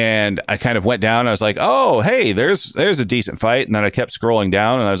looked, and I kind of went down. And I was like, oh, hey, there's a decent fight. And then I kept scrolling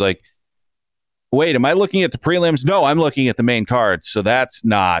down, and I was like, wait, am I looking at the prelims? No, I'm looking at the main card. So that's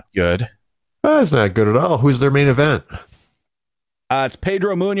not good. That's not good at all. Who's their main event? It's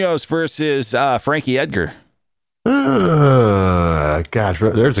Pedro Munoz versus Frankie Edgar. Gosh,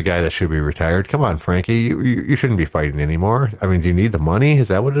 there's a guy that should be retired. Come on, Frankie. You shouldn't be fighting anymore. I mean, do you need the money? Is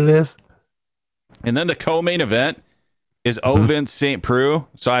that what it is? And then the co-main event is Ovin St. Preux.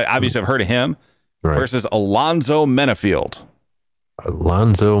 So I obviously have heard of him Right. versus Alonzo Menafield.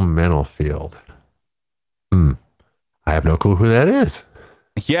 Alonzo Menafield. I have no clue who that is.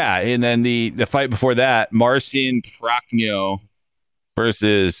 Yeah, and then the fight before that, Marcin Prachnio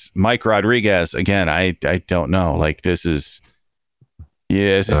versus Mike Rodriguez. Again, I don't know. Like this is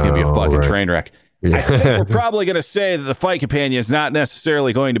gonna be a fucking train wreck. Yeah. I think we're probably gonna say that the fight companion is not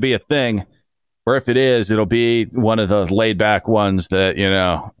necessarily going to be a thing, or if it is, it'll be one of those laid back ones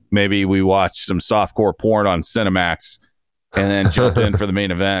that maybe we watch some softcore porn on Cinemax and then jump in for the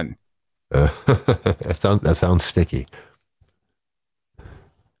main event. That sounds sticky.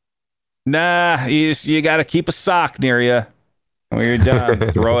 Nah, you got to keep a sock near you when you're done.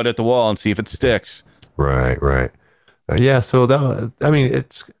 Throw it at the wall and see if it sticks. Right. Yeah. So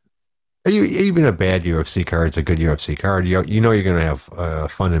it's even a bad UFC card is a good UFC card. You know you're going to have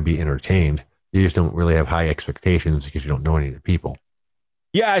fun and be entertained. You just don't really have high expectations because you don't know any of the people.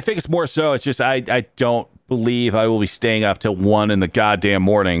 Yeah, I think it's more so. It's just I don't believe I will be staying up till 1 in the goddamn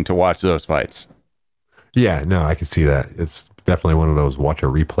morning to watch those fights. Yeah, no, I can see that. It's definitely one of those watch a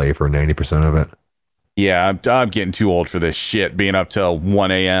replay for 90% of it. Yeah, I'm getting too old for this shit. Being up till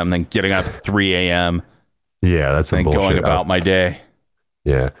 1 a.m., then getting up at 3 a.m. Yeah, that's some bullshit. Going about my day.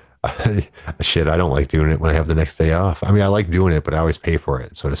 Yeah. Shit, I don't like doing it when I have the next day off. I mean, I like doing it, but I always pay for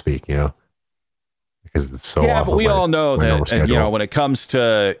it, so to speak, because it's so yeah, but we all know that, and, when it comes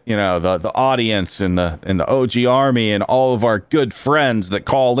to, the audience and the OG Army and all of our good friends that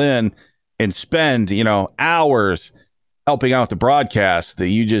call in and spend, hours helping out the broadcast, that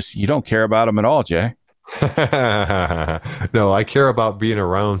you don't care about them at all, Jay. No, I care about being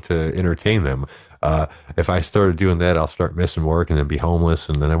around to entertain them. If I started doing that, I'll start missing work and then be homeless,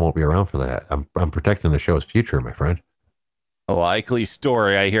 and then I won't be around for that. I'm protecting the show's future, my friend. A likely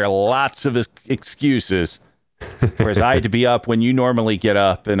story. I hear lots of excuses. Whereas I had to be up when you normally get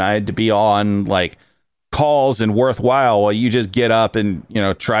up, and I had to be on like calls and worthwhile while you just get up and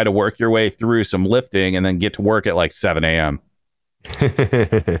try to work your way through some lifting and then get to work at like 7 a.m.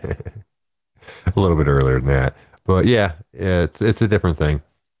 A little bit earlier than that, but yeah, it's a different thing.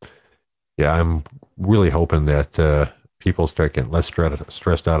 Yeah, I'm really hoping that people start getting less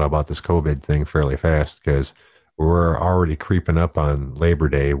stressed out about this COVID thing fairly fast, because we're already creeping up on Labor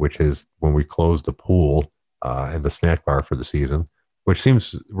Day, which is when we close the pool and the snack bar for the season, which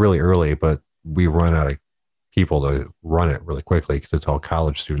seems really early, but we run out of people to run it really quickly because it's all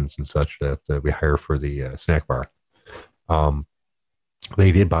college students and such that we hire for the snack bar.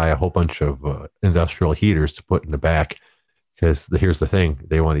 They did buy a whole bunch of industrial heaters to put in the back, because here's the thing: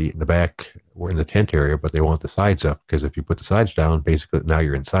 they want to eat in the back. We're in the tent area, but they want the sides up, because if you put the sides down, basically now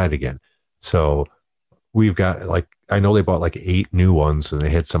you're inside again. So we've got I know they bought 8 new ones, and they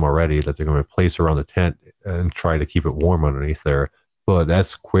had some already that they're going to place around the tent and try to keep it warm underneath there. But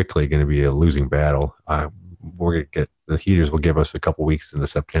that's quickly going to be a losing battle. We're going to get the heaters will give us a couple weeks into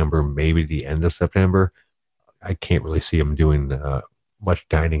September, maybe the end of September. I can't really see them doing much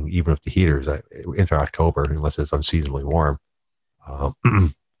dining, even with the heaters, into October, unless it's unseasonably warm.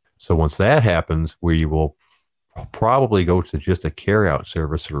 So once that happens, we will probably go to just a carry-out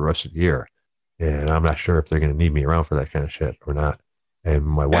service for the rest of the year. And I'm not sure if they're going to need me around for that kind of shit or not. And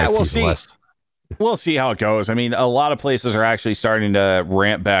my wife eats less. We'll see how it goes. I mean, a lot of places are actually starting to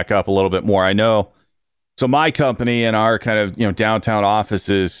ramp back up a little bit more. I know. So my company and our kind of, downtown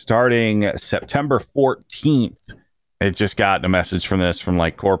offices, starting September 14th, it just got a message from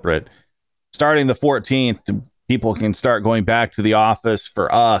corporate. Starting the 14th, people can start going back to the office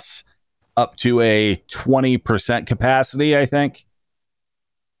for us up to a 20% capacity, I think.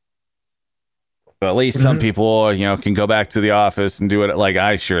 So at least some people, can go back to the office and do it.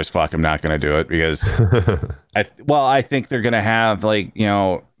 I sure as fuck am not going to do it, because I think they're going to have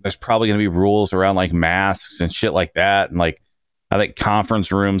there's probably going to be rules around masks and shit like that. And I think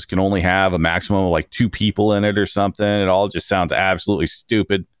conference rooms can only have a maximum of 2 people in it or something. It all just sounds absolutely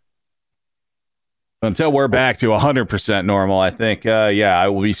stupid. Until we're back to 100% normal, I think, I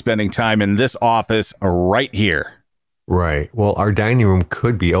will be spending time in this office right here. Right. Well, our dining room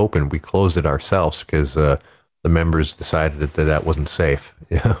could be open. We closed it ourselves because the members decided that wasn't safe.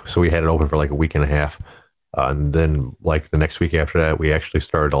 Yeah. So we had it open for a week and a half. And then the next week after that, we actually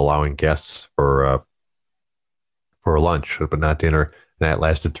started allowing guests for lunch, but not dinner. And that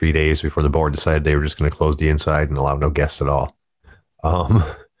lasted 3 days before the board decided they were just going to close the inside and allow no guests at all.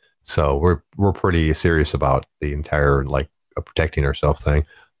 So we're pretty serious about the entire protecting ourselves thing.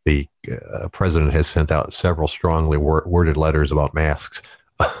 The president has sent out several strongly worded letters about masks.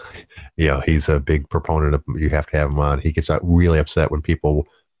 He's a big proponent of you have to have them on. He gets really upset when people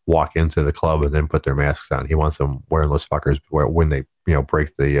walk into the club and then put their masks on. He wants them wearing those fuckers when they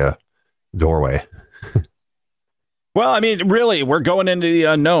break the doorway. Well, I mean, really, we're going into the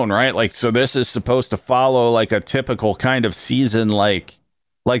unknown, right? Like, so this is supposed to follow like a typical kind of season, like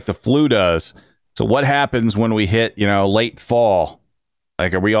the flu does. So what happens when we hit, late fall?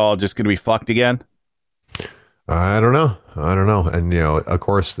 Like, are we all just going to be fucked again? I don't know. I don't know. And, of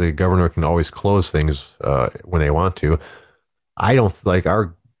course, the governor can always close things when they want to. I don't like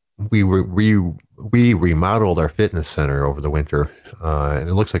we remodeled our fitness center over the winter, and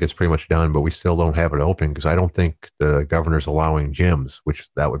it looks like it's pretty much done, but we still don't have it open because I don't think the governor's allowing gyms, which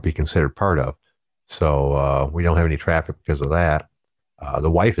that would be considered part of. So we don't have any traffic because of that.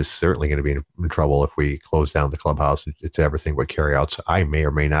 The wife is certainly going to be in trouble if we close down the clubhouse. It's everything but carryouts. I may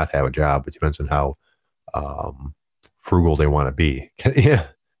or may not have a job. It depends on how frugal they want to be. Yeah,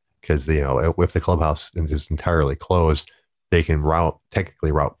 because if the clubhouse is entirely closed, they can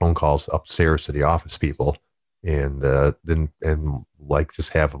technically route phone calls upstairs to the office people, and like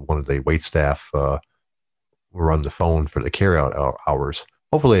just have one of the wait staff run the phone for the carryout hours.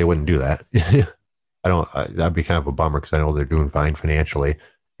 Hopefully, they wouldn't do that. That'd be kind of a bummer because I know they're doing fine financially,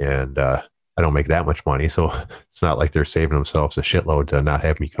 and I don't make that much money, so it's not like they're saving themselves a shitload to not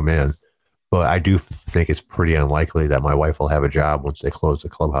have me come in. But I do think it's pretty unlikely that my wife will have a job once they close the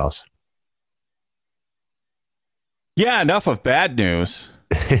clubhouse. Yeah, enough of bad news.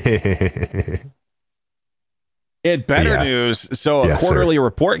 In better news, so a quarterly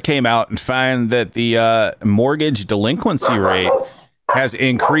report came out and found that the mortgage delinquency rate has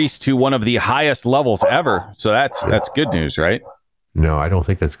increased to one of the highest levels ever. So that's good news, right? No, I don't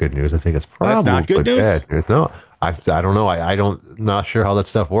think that's good news. I think it's probably not good news. Bad news. No, I don't know. I don't not sure how that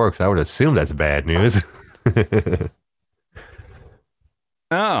stuff works. I would assume that's bad news.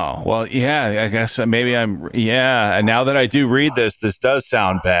 Oh, well, yeah, I guess maybe and now that I do read this does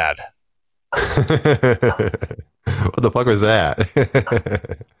sound bad. What the fuck was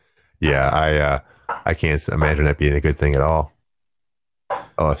that? Yeah, I can't imagine that being a good thing at all.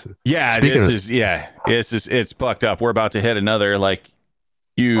 Oh, yeah, it's fucked up. We're about to hit another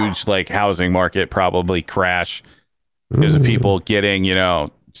huge housing market probably crash because of people getting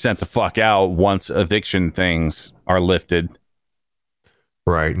sent the fuck out once eviction things are lifted.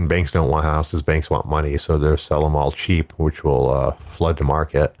 Right, and banks don't want houses. Banks want money, so they'll sell them all cheap, which will flood the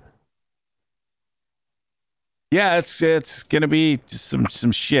market. Yeah, it's gonna be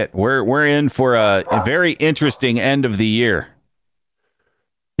some shit. We're in for a very interesting end of the year.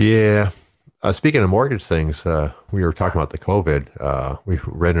 Yeah. Speaking of mortgage things, we were talking about the COVID. We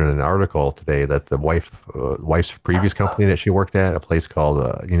read in an article today that the wife's previous company that she worked at, a place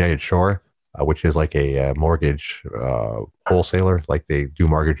called United Shore, which is like a mortgage wholesaler. Like they do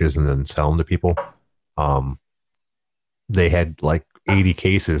mortgages and then sell them to people. They had like 80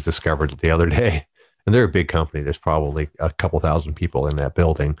 cases discovered the other day. And they're a big company. There's probably a couple thousand people in that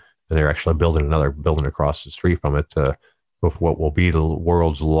building. And they're actually building another building across the street from it with what will be the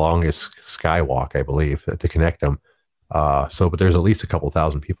world's longest skywalk, I believe, to connect them. But there's at least a couple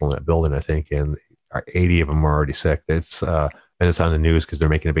thousand people in that building, I think, and 80 of them are already sick. It's on the news because they're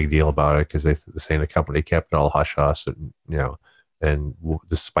making a big deal about it because they're saying the company kept it all hush hush, and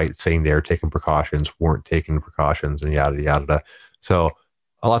despite saying they're taking precautions, weren't taking the precautions, and yada yada. So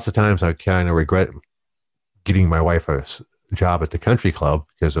lots of times I kind of regret getting my wife a job at the country club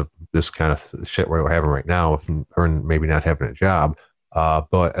because of this kind of shit we're having right now, and her maybe not having a job.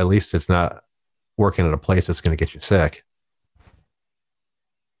 But at least it's not working at a place that's going to get you sick.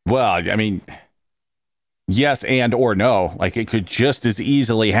 Well, I mean, yes and or no. Like it could just as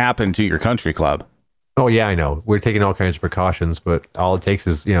easily happen to your country club. Oh yeah, I know. We're taking all kinds of precautions, but all it takes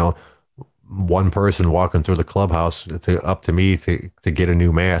is, one person walking through the clubhouse up to me to get a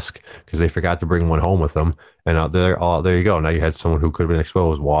new mask because they forgot to bring one home with them. And there you go. Now you had someone who could have been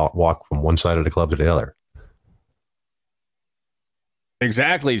exposed walk from one side of the club to the other.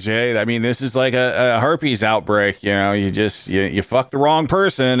 Exactly, Jay. I mean, this is like a herpes outbreak. You fuck the wrong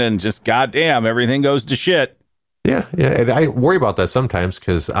person and just goddamn, everything goes to shit. Yeah. And I worry about that sometimes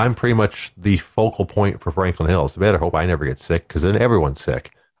because I'm pretty much the focal point for Franklin Hills. I better hope I never get sick because then everyone's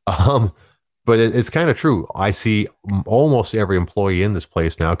sick. But it's kind of true. I see almost every employee in this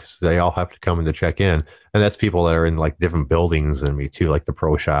place now because they all have to come in to check in. And that's people that are in like different buildings than me too, like the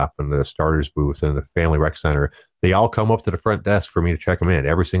pro shop and the starters booth and the family rec center. They all come up to the front desk for me to check them in,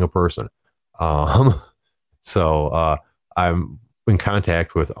 every single person. So I'm in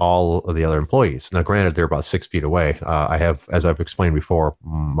contact with all of the other employees. Now, granted, they're about 6 feet away. I have, as I've explained before,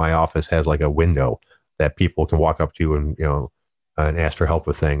 my office has like a window that people can walk up to and, and ask for help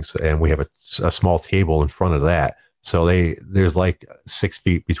with things. And we have a small table in front of that. So there's like 6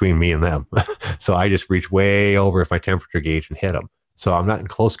 feet between me and them. So I just reach way over with my temperature gauge and hit them. So I'm not in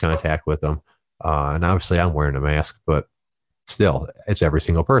close contact with them. And obviously I'm wearing a mask, but still, it's every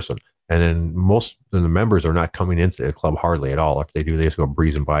single person. And then most of the members are not coming into the club hardly at all. If they do, they just go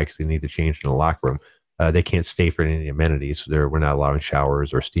breezing by because they need to change in the locker room. They can't stay for any amenities. We're not allowing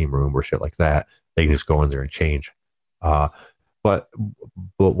showers or steam room or shit like that. They can just go in there and change. But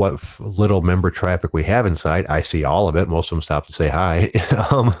what little member traffic we have inside, I see all of it. Most of them stop to say hi.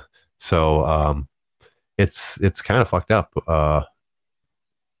 It's kind of fucked up.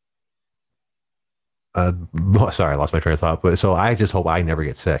 Sorry, I lost my train of thought. But so I just hope I never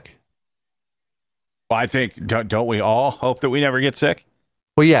get sick. Well, I think don't we all hope that we never get sick?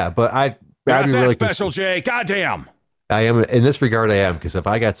 Well, yeah, but I'd be really special, Jay. Goddamn. I am in this regard. I am, because if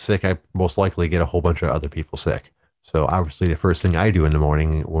I got sick, I most likely get a whole bunch of other people sick. So obviously, the first thing I do in the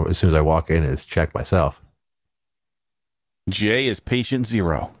morning, as soon as I walk in, is check myself. Jay is patient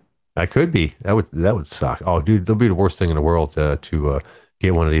zero. I could be. That would suck. Oh, dude, that'll be the worst thing in the world to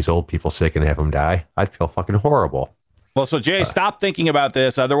get one of these old people sick and have them die. I'd feel fucking horrible. Well, so Jay, stop thinking about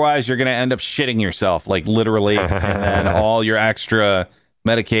this. Otherwise, you're going to end up shitting yourself, like literally, and then all your extra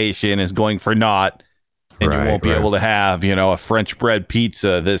medication is going for naught, and you won't be able to have, a French bread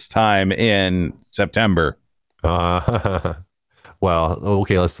pizza this time in September. Well,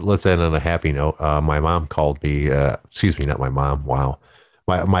 okay, let's end on a happy note. My mom called me. Excuse me, not my mom. Wow,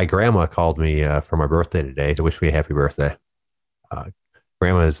 my grandma called me for my birthday today to wish me a happy birthday.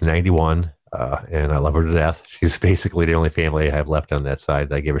 Grandma is 91. And I love her to death. She's basically the only family I have left on that side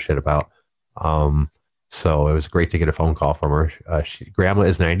that I give a shit about. So it was great to get a phone call from her. Grandma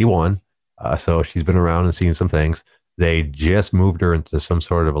is 91, so she's been around and seen some things. They just moved her into some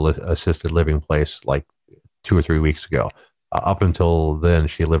sort of assisted living place like 2 or 3 weeks ago. Up until then,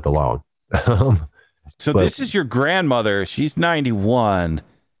 she lived alone. So this is your grandmother. She's 91.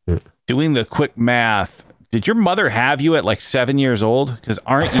 Doing the quick math. Did your mother have you at like 7 years old? Because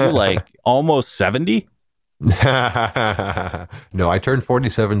aren't you like almost 70? No, I turned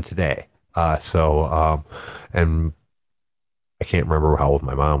 47 today. And I can't remember how old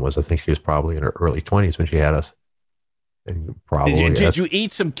my mom was. I think she was probably in her early 20s when she had us. And probably. Did you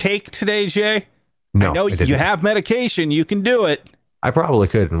eat some cake today, Jay? No, I know you have medication. You can do it. I probably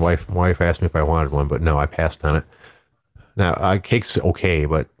could. And wife asked me if I wanted one, but no, I passed on it. Now, cake's okay,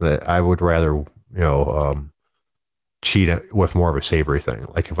 but I would rather cheat with more of a savory thing.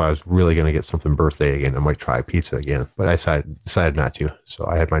 Like if I was really going to get something birthday again, I might try pizza again, but I decided not to. So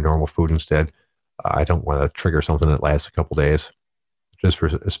I had my normal food instead. I don't want to trigger something that lasts a couple days,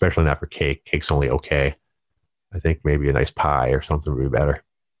 especially not for cake. Cake's only okay. I think maybe a nice pie or something would be better.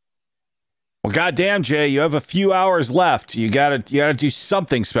 Well, goddamn, Jay, you have a few hours left. You gotta do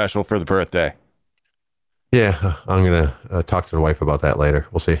something special for the birthday. Yeah, I'm gonna talk to the wife about that later.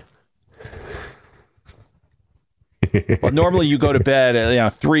 We'll see. Well, normally you go to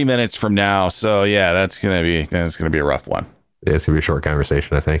bed 3 minutes from now, so yeah, that's gonna be a rough one. Yeah, it's gonna be a short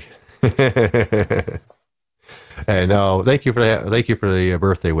conversation, I think. And no, thank you for that. Thank you for the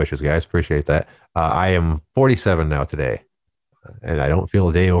birthday wishes, guys. Appreciate that. I am 47 now today, and I don't feel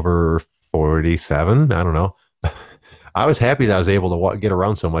a day over 47. I don't know. I was happy that I was able to get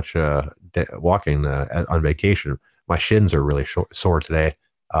around so much walking on vacation. My shins are really sore today,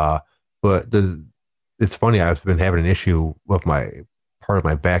 but it's funny. I've been having an issue with part of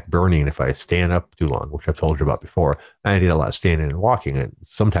my back burning if I stand up too long, which I've told you about before. I did a lot of standing and walking, and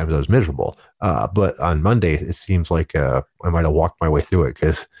sometimes I was miserable. But on Monday, it seems like I might have walked my way through it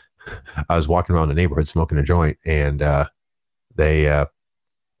because I was walking around the neighborhood smoking a joint, and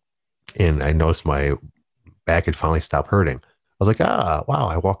and I noticed my back had finally stopped hurting. I was like, wow,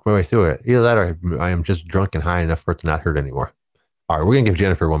 I walked my way through it. Either that or I am just drunk and high enough for it to not hurt anymore. All right, we're going to give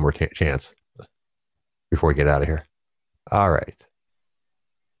Jennifer one more chance before we get out of here. All right.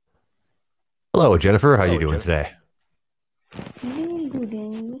 Hello, Jennifer. How are you doing today? Doing good,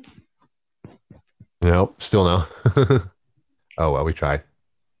 and Nope, still no. Oh, well, we tried.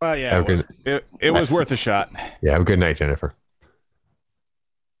 Well, yeah, it was worth a shot. Yeah, have a good night, Jennifer.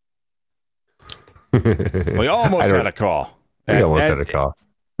 We almost had a call. We almost had a call.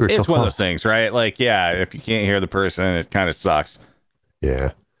 It's one of those things, right? Like, yeah, if you can't hear the person, it kind of sucks.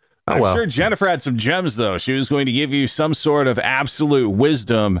 Yeah. I'm sure Jennifer had some gems, though. She was going to give you some sort of absolute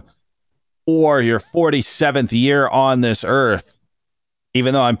wisdom for your 47th year on this earth,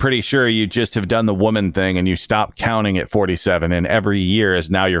 even though I'm pretty sure you just have done the woman thing and you stopped counting at 47, and every year is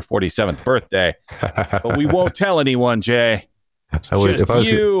now your 47th birthday. But we won't tell anyone, Jay.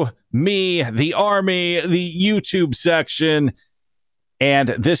 You, me, the army, the YouTube section, and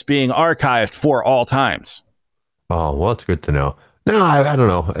this being archived for all times. Oh, well, it's good to know. No, I don't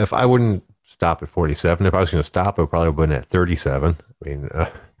know. If I wouldn't stop at 47. If I was going to stop, I would probably have been at 37. I mean,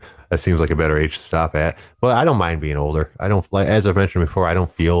 that seems like a better age to stop at. But I don't mind being older. I don't, like, as I mentioned before, I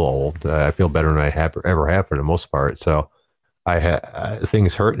don't feel old. I feel better than I ever have for the most part. So I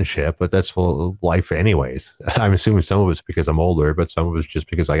things hurt and shit, but that's life anyways. I'm assuming some of it's because I'm older, but some of it's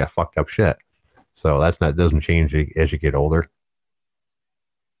just because I got fucked up shit. So doesn't change as you get older.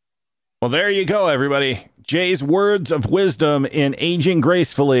 Well, there you go, everybody. Jay's words of wisdom in aging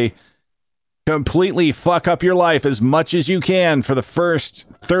gracefully. Completely fuck up your life as much as you can for the first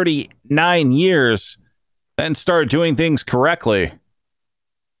 39 years, then start doing things correctly.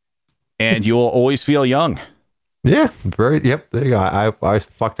 And you will always feel young. Yeah, yep, there you go. I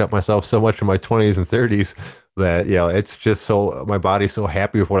fucked up myself so much in my 20s and 30s that, it's just so, my body's so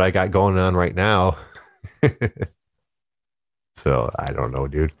happy with what I got going on right now. So, I don't know,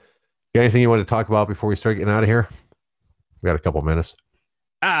 dude. Got anything you want to talk about before we start getting out of here? We got a couple minutes.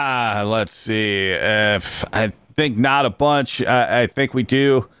 Let's see. I think not a bunch. I think we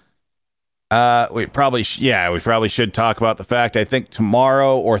do. We probably should talk about the fact I think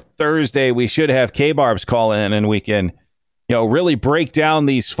tomorrow or Thursday we should have K-Barbs call in and we can, really break down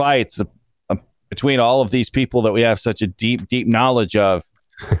these fights between all of these people that we have such a deep knowledge of.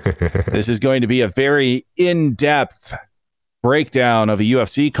 This is going to be a very in-depth breakdown of a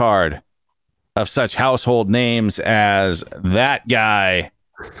UFC card of such household names as that guy,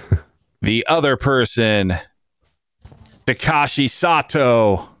 the other person, Takashi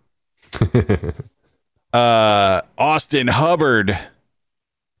Sato, Austin Hubbard.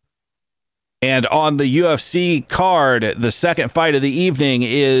 And on the UFC card, the second fight of the evening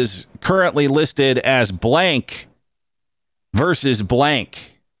is currently listed as blank versus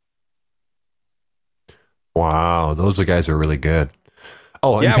blank. Wow, those guys are really good.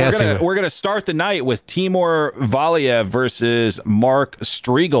 Oh, yeah, we're gonna start the night with Timur Valiev versus Mark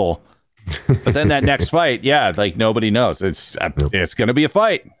Striegel. But then that next fight, nobody knows. It's gonna be a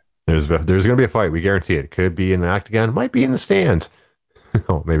fight. There's gonna be a fight. We guarantee it. Could be in the octagon. Might be in the stands.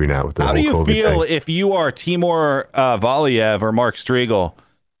 Oh, maybe not. With the How do you feel if you are Timur Valiev or Mark Striegel,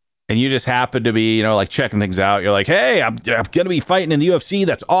 and you just happen to be, checking things out? You're like, hey, I'm gonna be fighting in the UFC.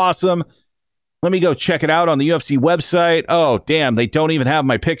 That's awesome. Let me go check it out on the UFC website. Oh, damn, they don't even have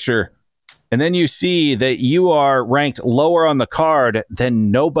my picture. And then you see that you are ranked lower on the card than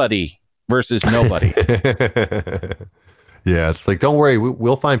nobody versus nobody. Yeah, it's like, don't worry,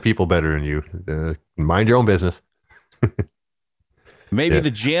 we'll find people better than you. Mind your own business. Maybe the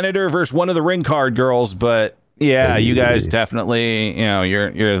janitor versus one of the ring card girls, but you guys definitely,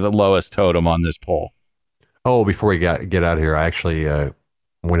 you're the lowest totem on this poll. Oh, before we get out of here, I actually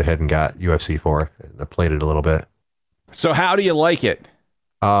went ahead and got UFC 4 and I played it a little bit. So how do you like it?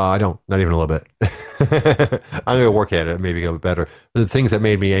 I don't, not even a little bit. I'm going to work at it, maybe a bit better. The things that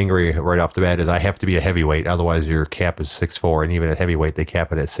made me angry right off the bat is I have to be a heavyweight. Otherwise, your cap is 6'4", and even at heavyweight, they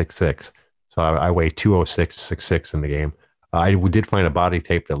cap it at 6'6". So I weigh 206, 6'6" in the game. I did find a body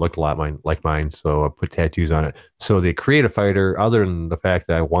tape that looked a lot like mine, so I put tattoos on it. So the creative fighter, other than the fact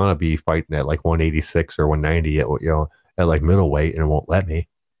that I want to be fighting at like 186 or 190 at like middleweight, and it won't let me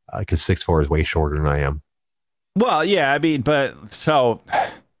because 6'4" is way shorter than I am. Well, yeah, I mean, but so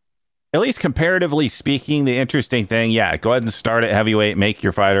at least comparatively speaking, the interesting thing, go ahead and start at heavyweight, make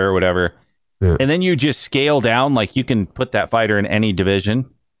your fighter or whatever. Yeah. And then you just scale down, like you can put that fighter in any division.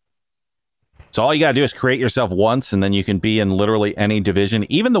 So all you got to do is create yourself once, and then you can be in literally any division,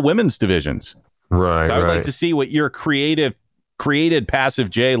 even the women's divisions. Right, so I would like to see what your created passive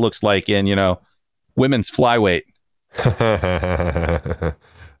J looks like in, women's flyweight.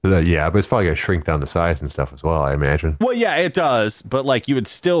 Yeah, but it's probably going to shrink down the size and stuff as well, I imagine. Well, yeah, it does. But like you would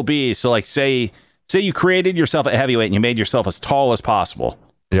still be, so like say you created yourself at heavyweight and you made yourself as tall as possible.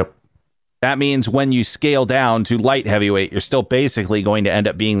 Yep. That means when you scale down to light heavyweight, you're still basically going to end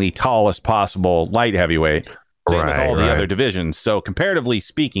up being the tallest possible light heavyweight. Same with all the other divisions. So comparatively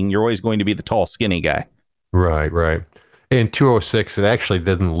speaking, you're always going to be the tall, skinny guy. Right. In 206, it actually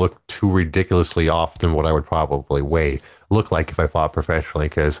didn't look too ridiculously off than what I would probably look like if I fought professionally,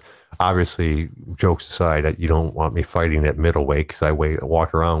 because obviously, jokes aside, you don't want me fighting at middleweight because I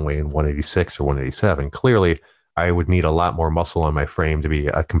walk around weighing 186 or 187. Clearly, I would need a lot more muscle on my frame to be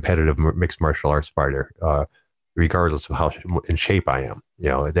a competitive mixed martial arts fighter, regardless of how in shape I am.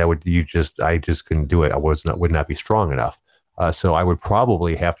 I just couldn't do it. Would not be strong enough. So I would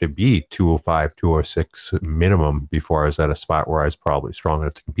probably have to be 205, 206 minimum before I was at a spot where I was probably strong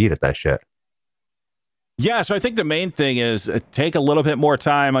enough to compete at that shit. Yeah, so I think the main thing is take a little bit more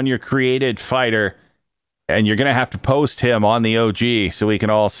time on your created fighter, and you're going to have to post him on the OG so we can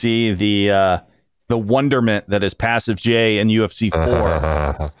all see the the wonderment that is Passive J and UFC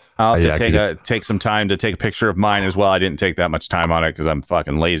 4. I'll have to take some time to take a picture of mine as well. I didn't take that much time on it because I'm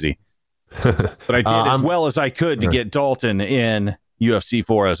fucking lazy. But I did as well as I could to get Dalton in UFC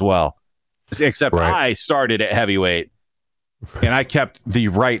 4 as well. Except I started at heavyweight, and I kept the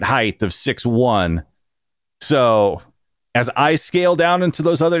right height of 6'1". So as I scale down into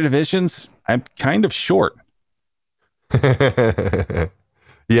those other divisions, I'm kind of short.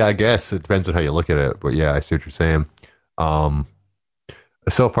 Yeah, I guess it depends on how you look at it. But yeah, I see what you're saying.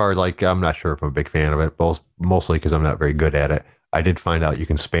 So far, like, I'm not sure if I'm a big fan of it, mostly because I'm not very good at it. I did find out you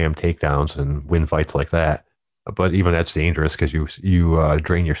can spam takedowns and win fights like that. But even that's dangerous because you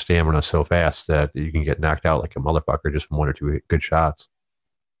drain your stamina so fast that you can get knocked out like a motherfucker just from one or two good shots.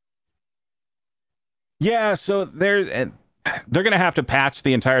 Yeah, so they're going to have to patch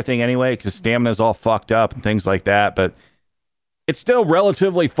the entire thing anyway because stamina's all fucked up and things like that. But it's still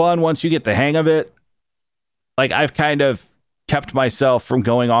relatively fun once you get the hang of it. Like, I've kind of kept myself from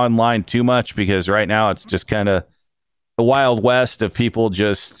going online too much because right now it's just kind of the Wild West of people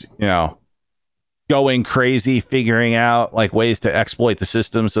just, going crazy, figuring out like ways to exploit the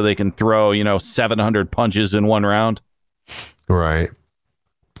system so they can throw, 700 punches in one round. Right.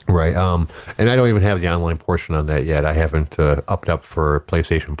 And I don't even have the online portion on that yet. I haven't upped up for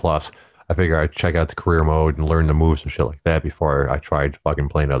PlayStation Plus. I figure I'd check out the career mode and learn the moves and shit like that before I tried fucking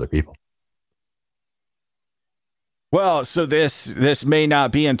playing other people. Well, so this may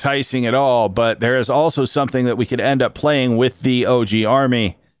not be enticing at all, but there is also something that we could end up playing with the OG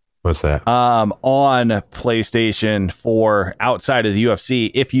Army. What's that? On PlayStation 4 outside of the UFC.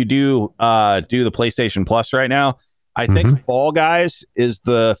 If you do the PlayStation Plus right now, I think Fall Guys is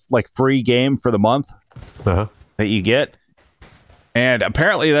the free game for the month that you get. And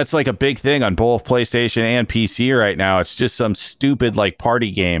apparently that's like a big thing on both PlayStation and PC right now. It's just some stupid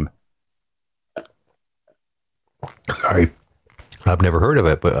party game. Sorry, I've never heard of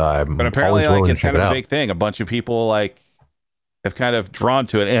it, but apparently it's kind of a big thing. A bunch of people have kind of drawn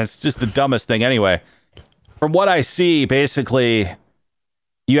to it, and it's just the dumbest thing anyway. From what I see, basically,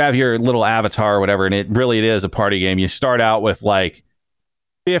 you have your little avatar or whatever, and it is a party game. You start out with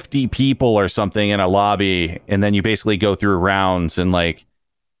 50 people or something in a lobby, and then you basically go through rounds and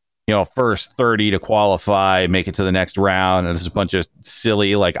first 30 to qualify, make it to the next round, and there's a bunch of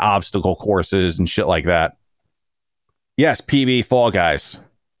silly obstacle courses and shit like that. Yes, PB Fall Guys.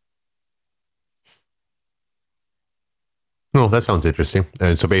 Oh, that sounds interesting.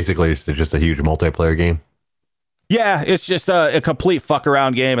 And so basically, it's just a huge multiplayer game. Yeah, it's just a complete fuck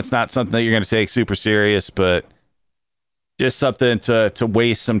around game. It's not something that you're going to take super serious, but just something to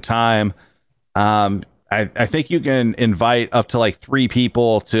waste some time. I think you can invite up to 3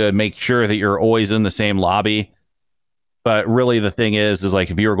 people to make sure that you're always in the same lobby. But really, the thing is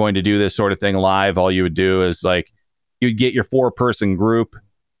if you were going to do this sort of thing live, all you would do is you'd get your 4-person group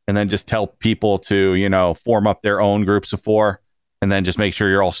and then just tell people to, form up their own groups of 4 and then just make sure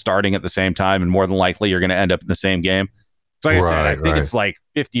you're all starting at the same time. And more than likely, you're going to end up in the same game. So like I said, I think it's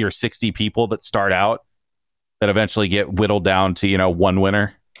 50 or 60 people that start out that eventually get whittled down to, one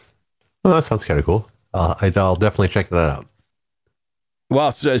winner. Well, that sounds kind of cool. I'll definitely check that out.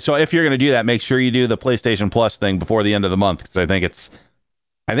 Well, so if you're going to do that, make sure you do the PlayStation Plus thing before the end of the month, because I think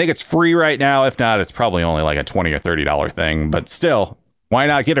it's free right now. If not, it's probably only a $20 or $30 thing. But still, why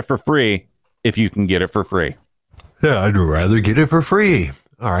not get it for free if you can get it for free? Yeah, I'd rather get it for free.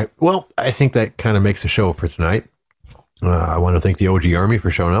 All right. Well, I think that kind of makes the show for tonight. I want to thank the OG Army for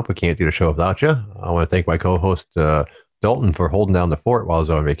showing up. We can't do the show without you. I want to thank my co-host, Dalton, for holding down the fort while I was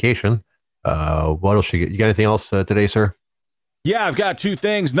on vacation. What else you got anything else today, sir? Yeah, I've got 2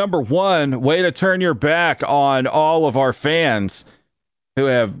 things. Number 1, way to turn your back on all of our fans who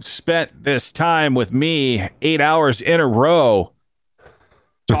have spent this time with me 8 hours in a row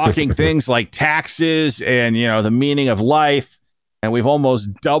talking things like taxes and, the meaning of life. And we've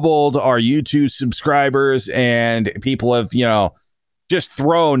almost doubled our YouTube subscribers, and people have, just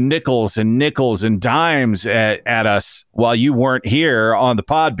thrown nickels and dimes at us while you weren't here on the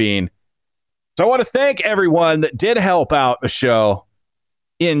Podbean. So I want to thank everyone that did help out the show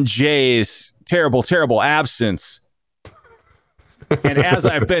in Jay's terrible, terrible absence. And as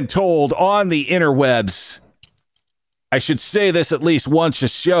I've been told on the interwebs, I should say this at least once a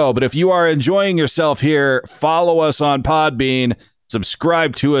show, but if you are enjoying yourself here, follow us on Podbean,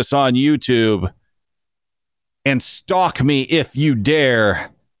 subscribe to us on YouTube, and stalk me if you dare.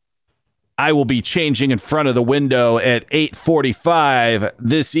 I will be changing in front of the window at 8:45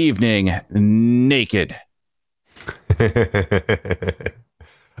 this evening, naked.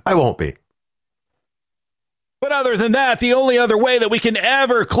 I won't be. But other than that, the only other way that we can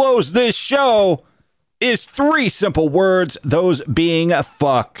ever close this show is 3 simple words, those being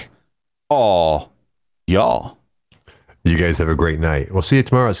fuck all y'all. You guys have a great night. We'll see you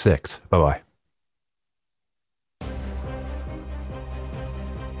tomorrow at 6. Bye-bye.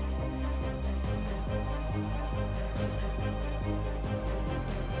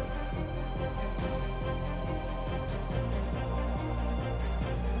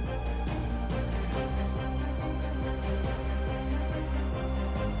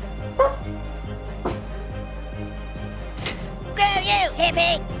 Screw you,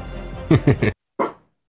 hippie!